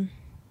have one.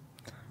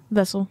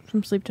 Vessel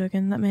from Sleep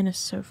Token. That man is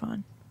so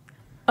fun.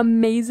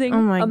 Amazing.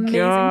 Oh my amazing,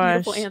 gosh.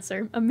 beautiful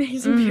answer.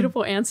 Amazing,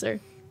 beautiful answer.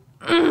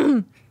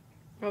 What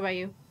about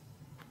you?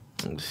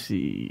 Let's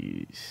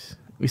see.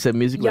 We said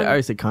musically. Young- I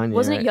already said Kanye.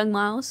 Wasn't right? it Young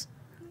Miles?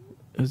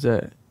 Who's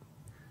that?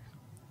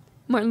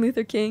 Martin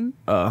Luther King?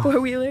 Oh,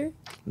 Four Wheeler?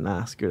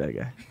 nah, screw that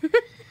guy.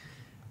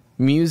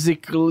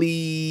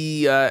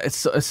 Musically, it's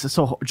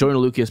so Jordan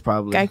Lucas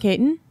probably. Guy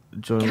Caton.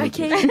 Jordan Guy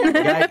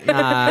Lucas.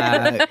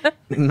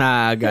 Caton?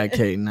 Nah, Guy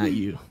K, not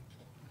you.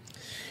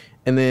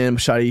 And then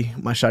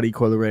my shoddy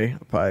Coyle Ray, I'll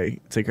probably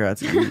take her out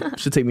to eat.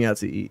 She'll take me out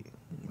to eat,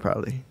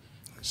 probably.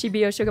 She be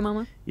your sugar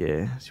mama?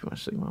 Yeah, she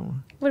wants to take mama.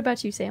 What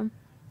about you, Sam?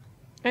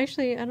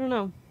 Actually, I don't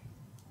know.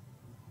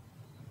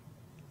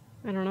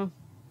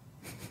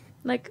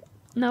 Like,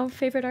 no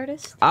favorite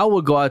artist? I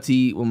would go out to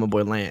eat with my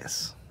boy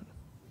Lance.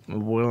 My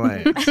boy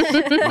Lance.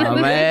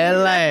 My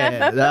man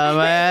Lance. My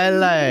man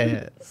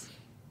Lance.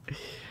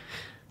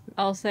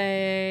 I'll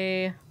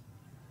say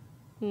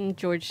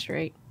George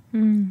Strait.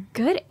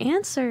 Good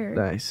answer.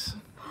 Nice.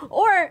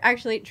 Or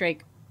actually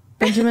Drake.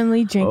 Benjamin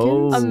Lee Jenkins.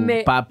 Oh,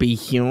 Ama-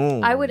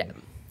 Papillon. I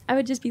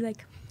would just be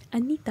like,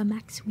 Anita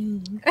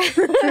Maxwell.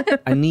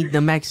 I need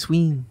the Max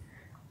Sween.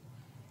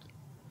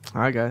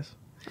 All right, guys.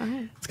 All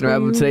right. It's gonna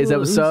wrap up today's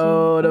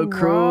episode of A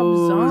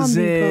Rob Zombie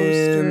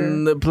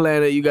Cruisin' the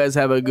Planet. You guys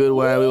have a good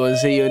one. We will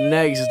see you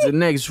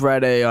next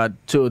Friday at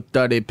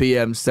 2:30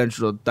 p.m.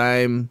 Central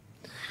Time.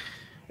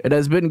 It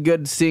has been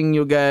good seeing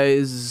you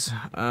guys.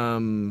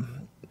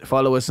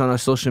 Follow us on our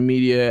social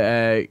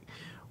media at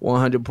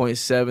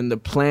 100.7 The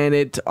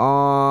Planet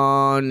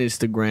on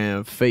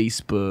Instagram,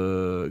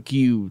 Facebook,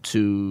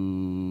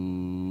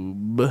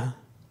 YouTube.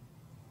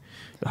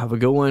 Have a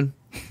good one.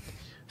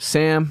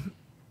 Sam,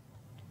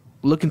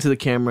 look into the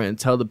camera and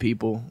tell the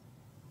people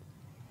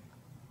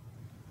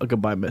a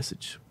goodbye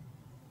message.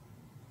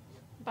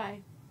 Bye.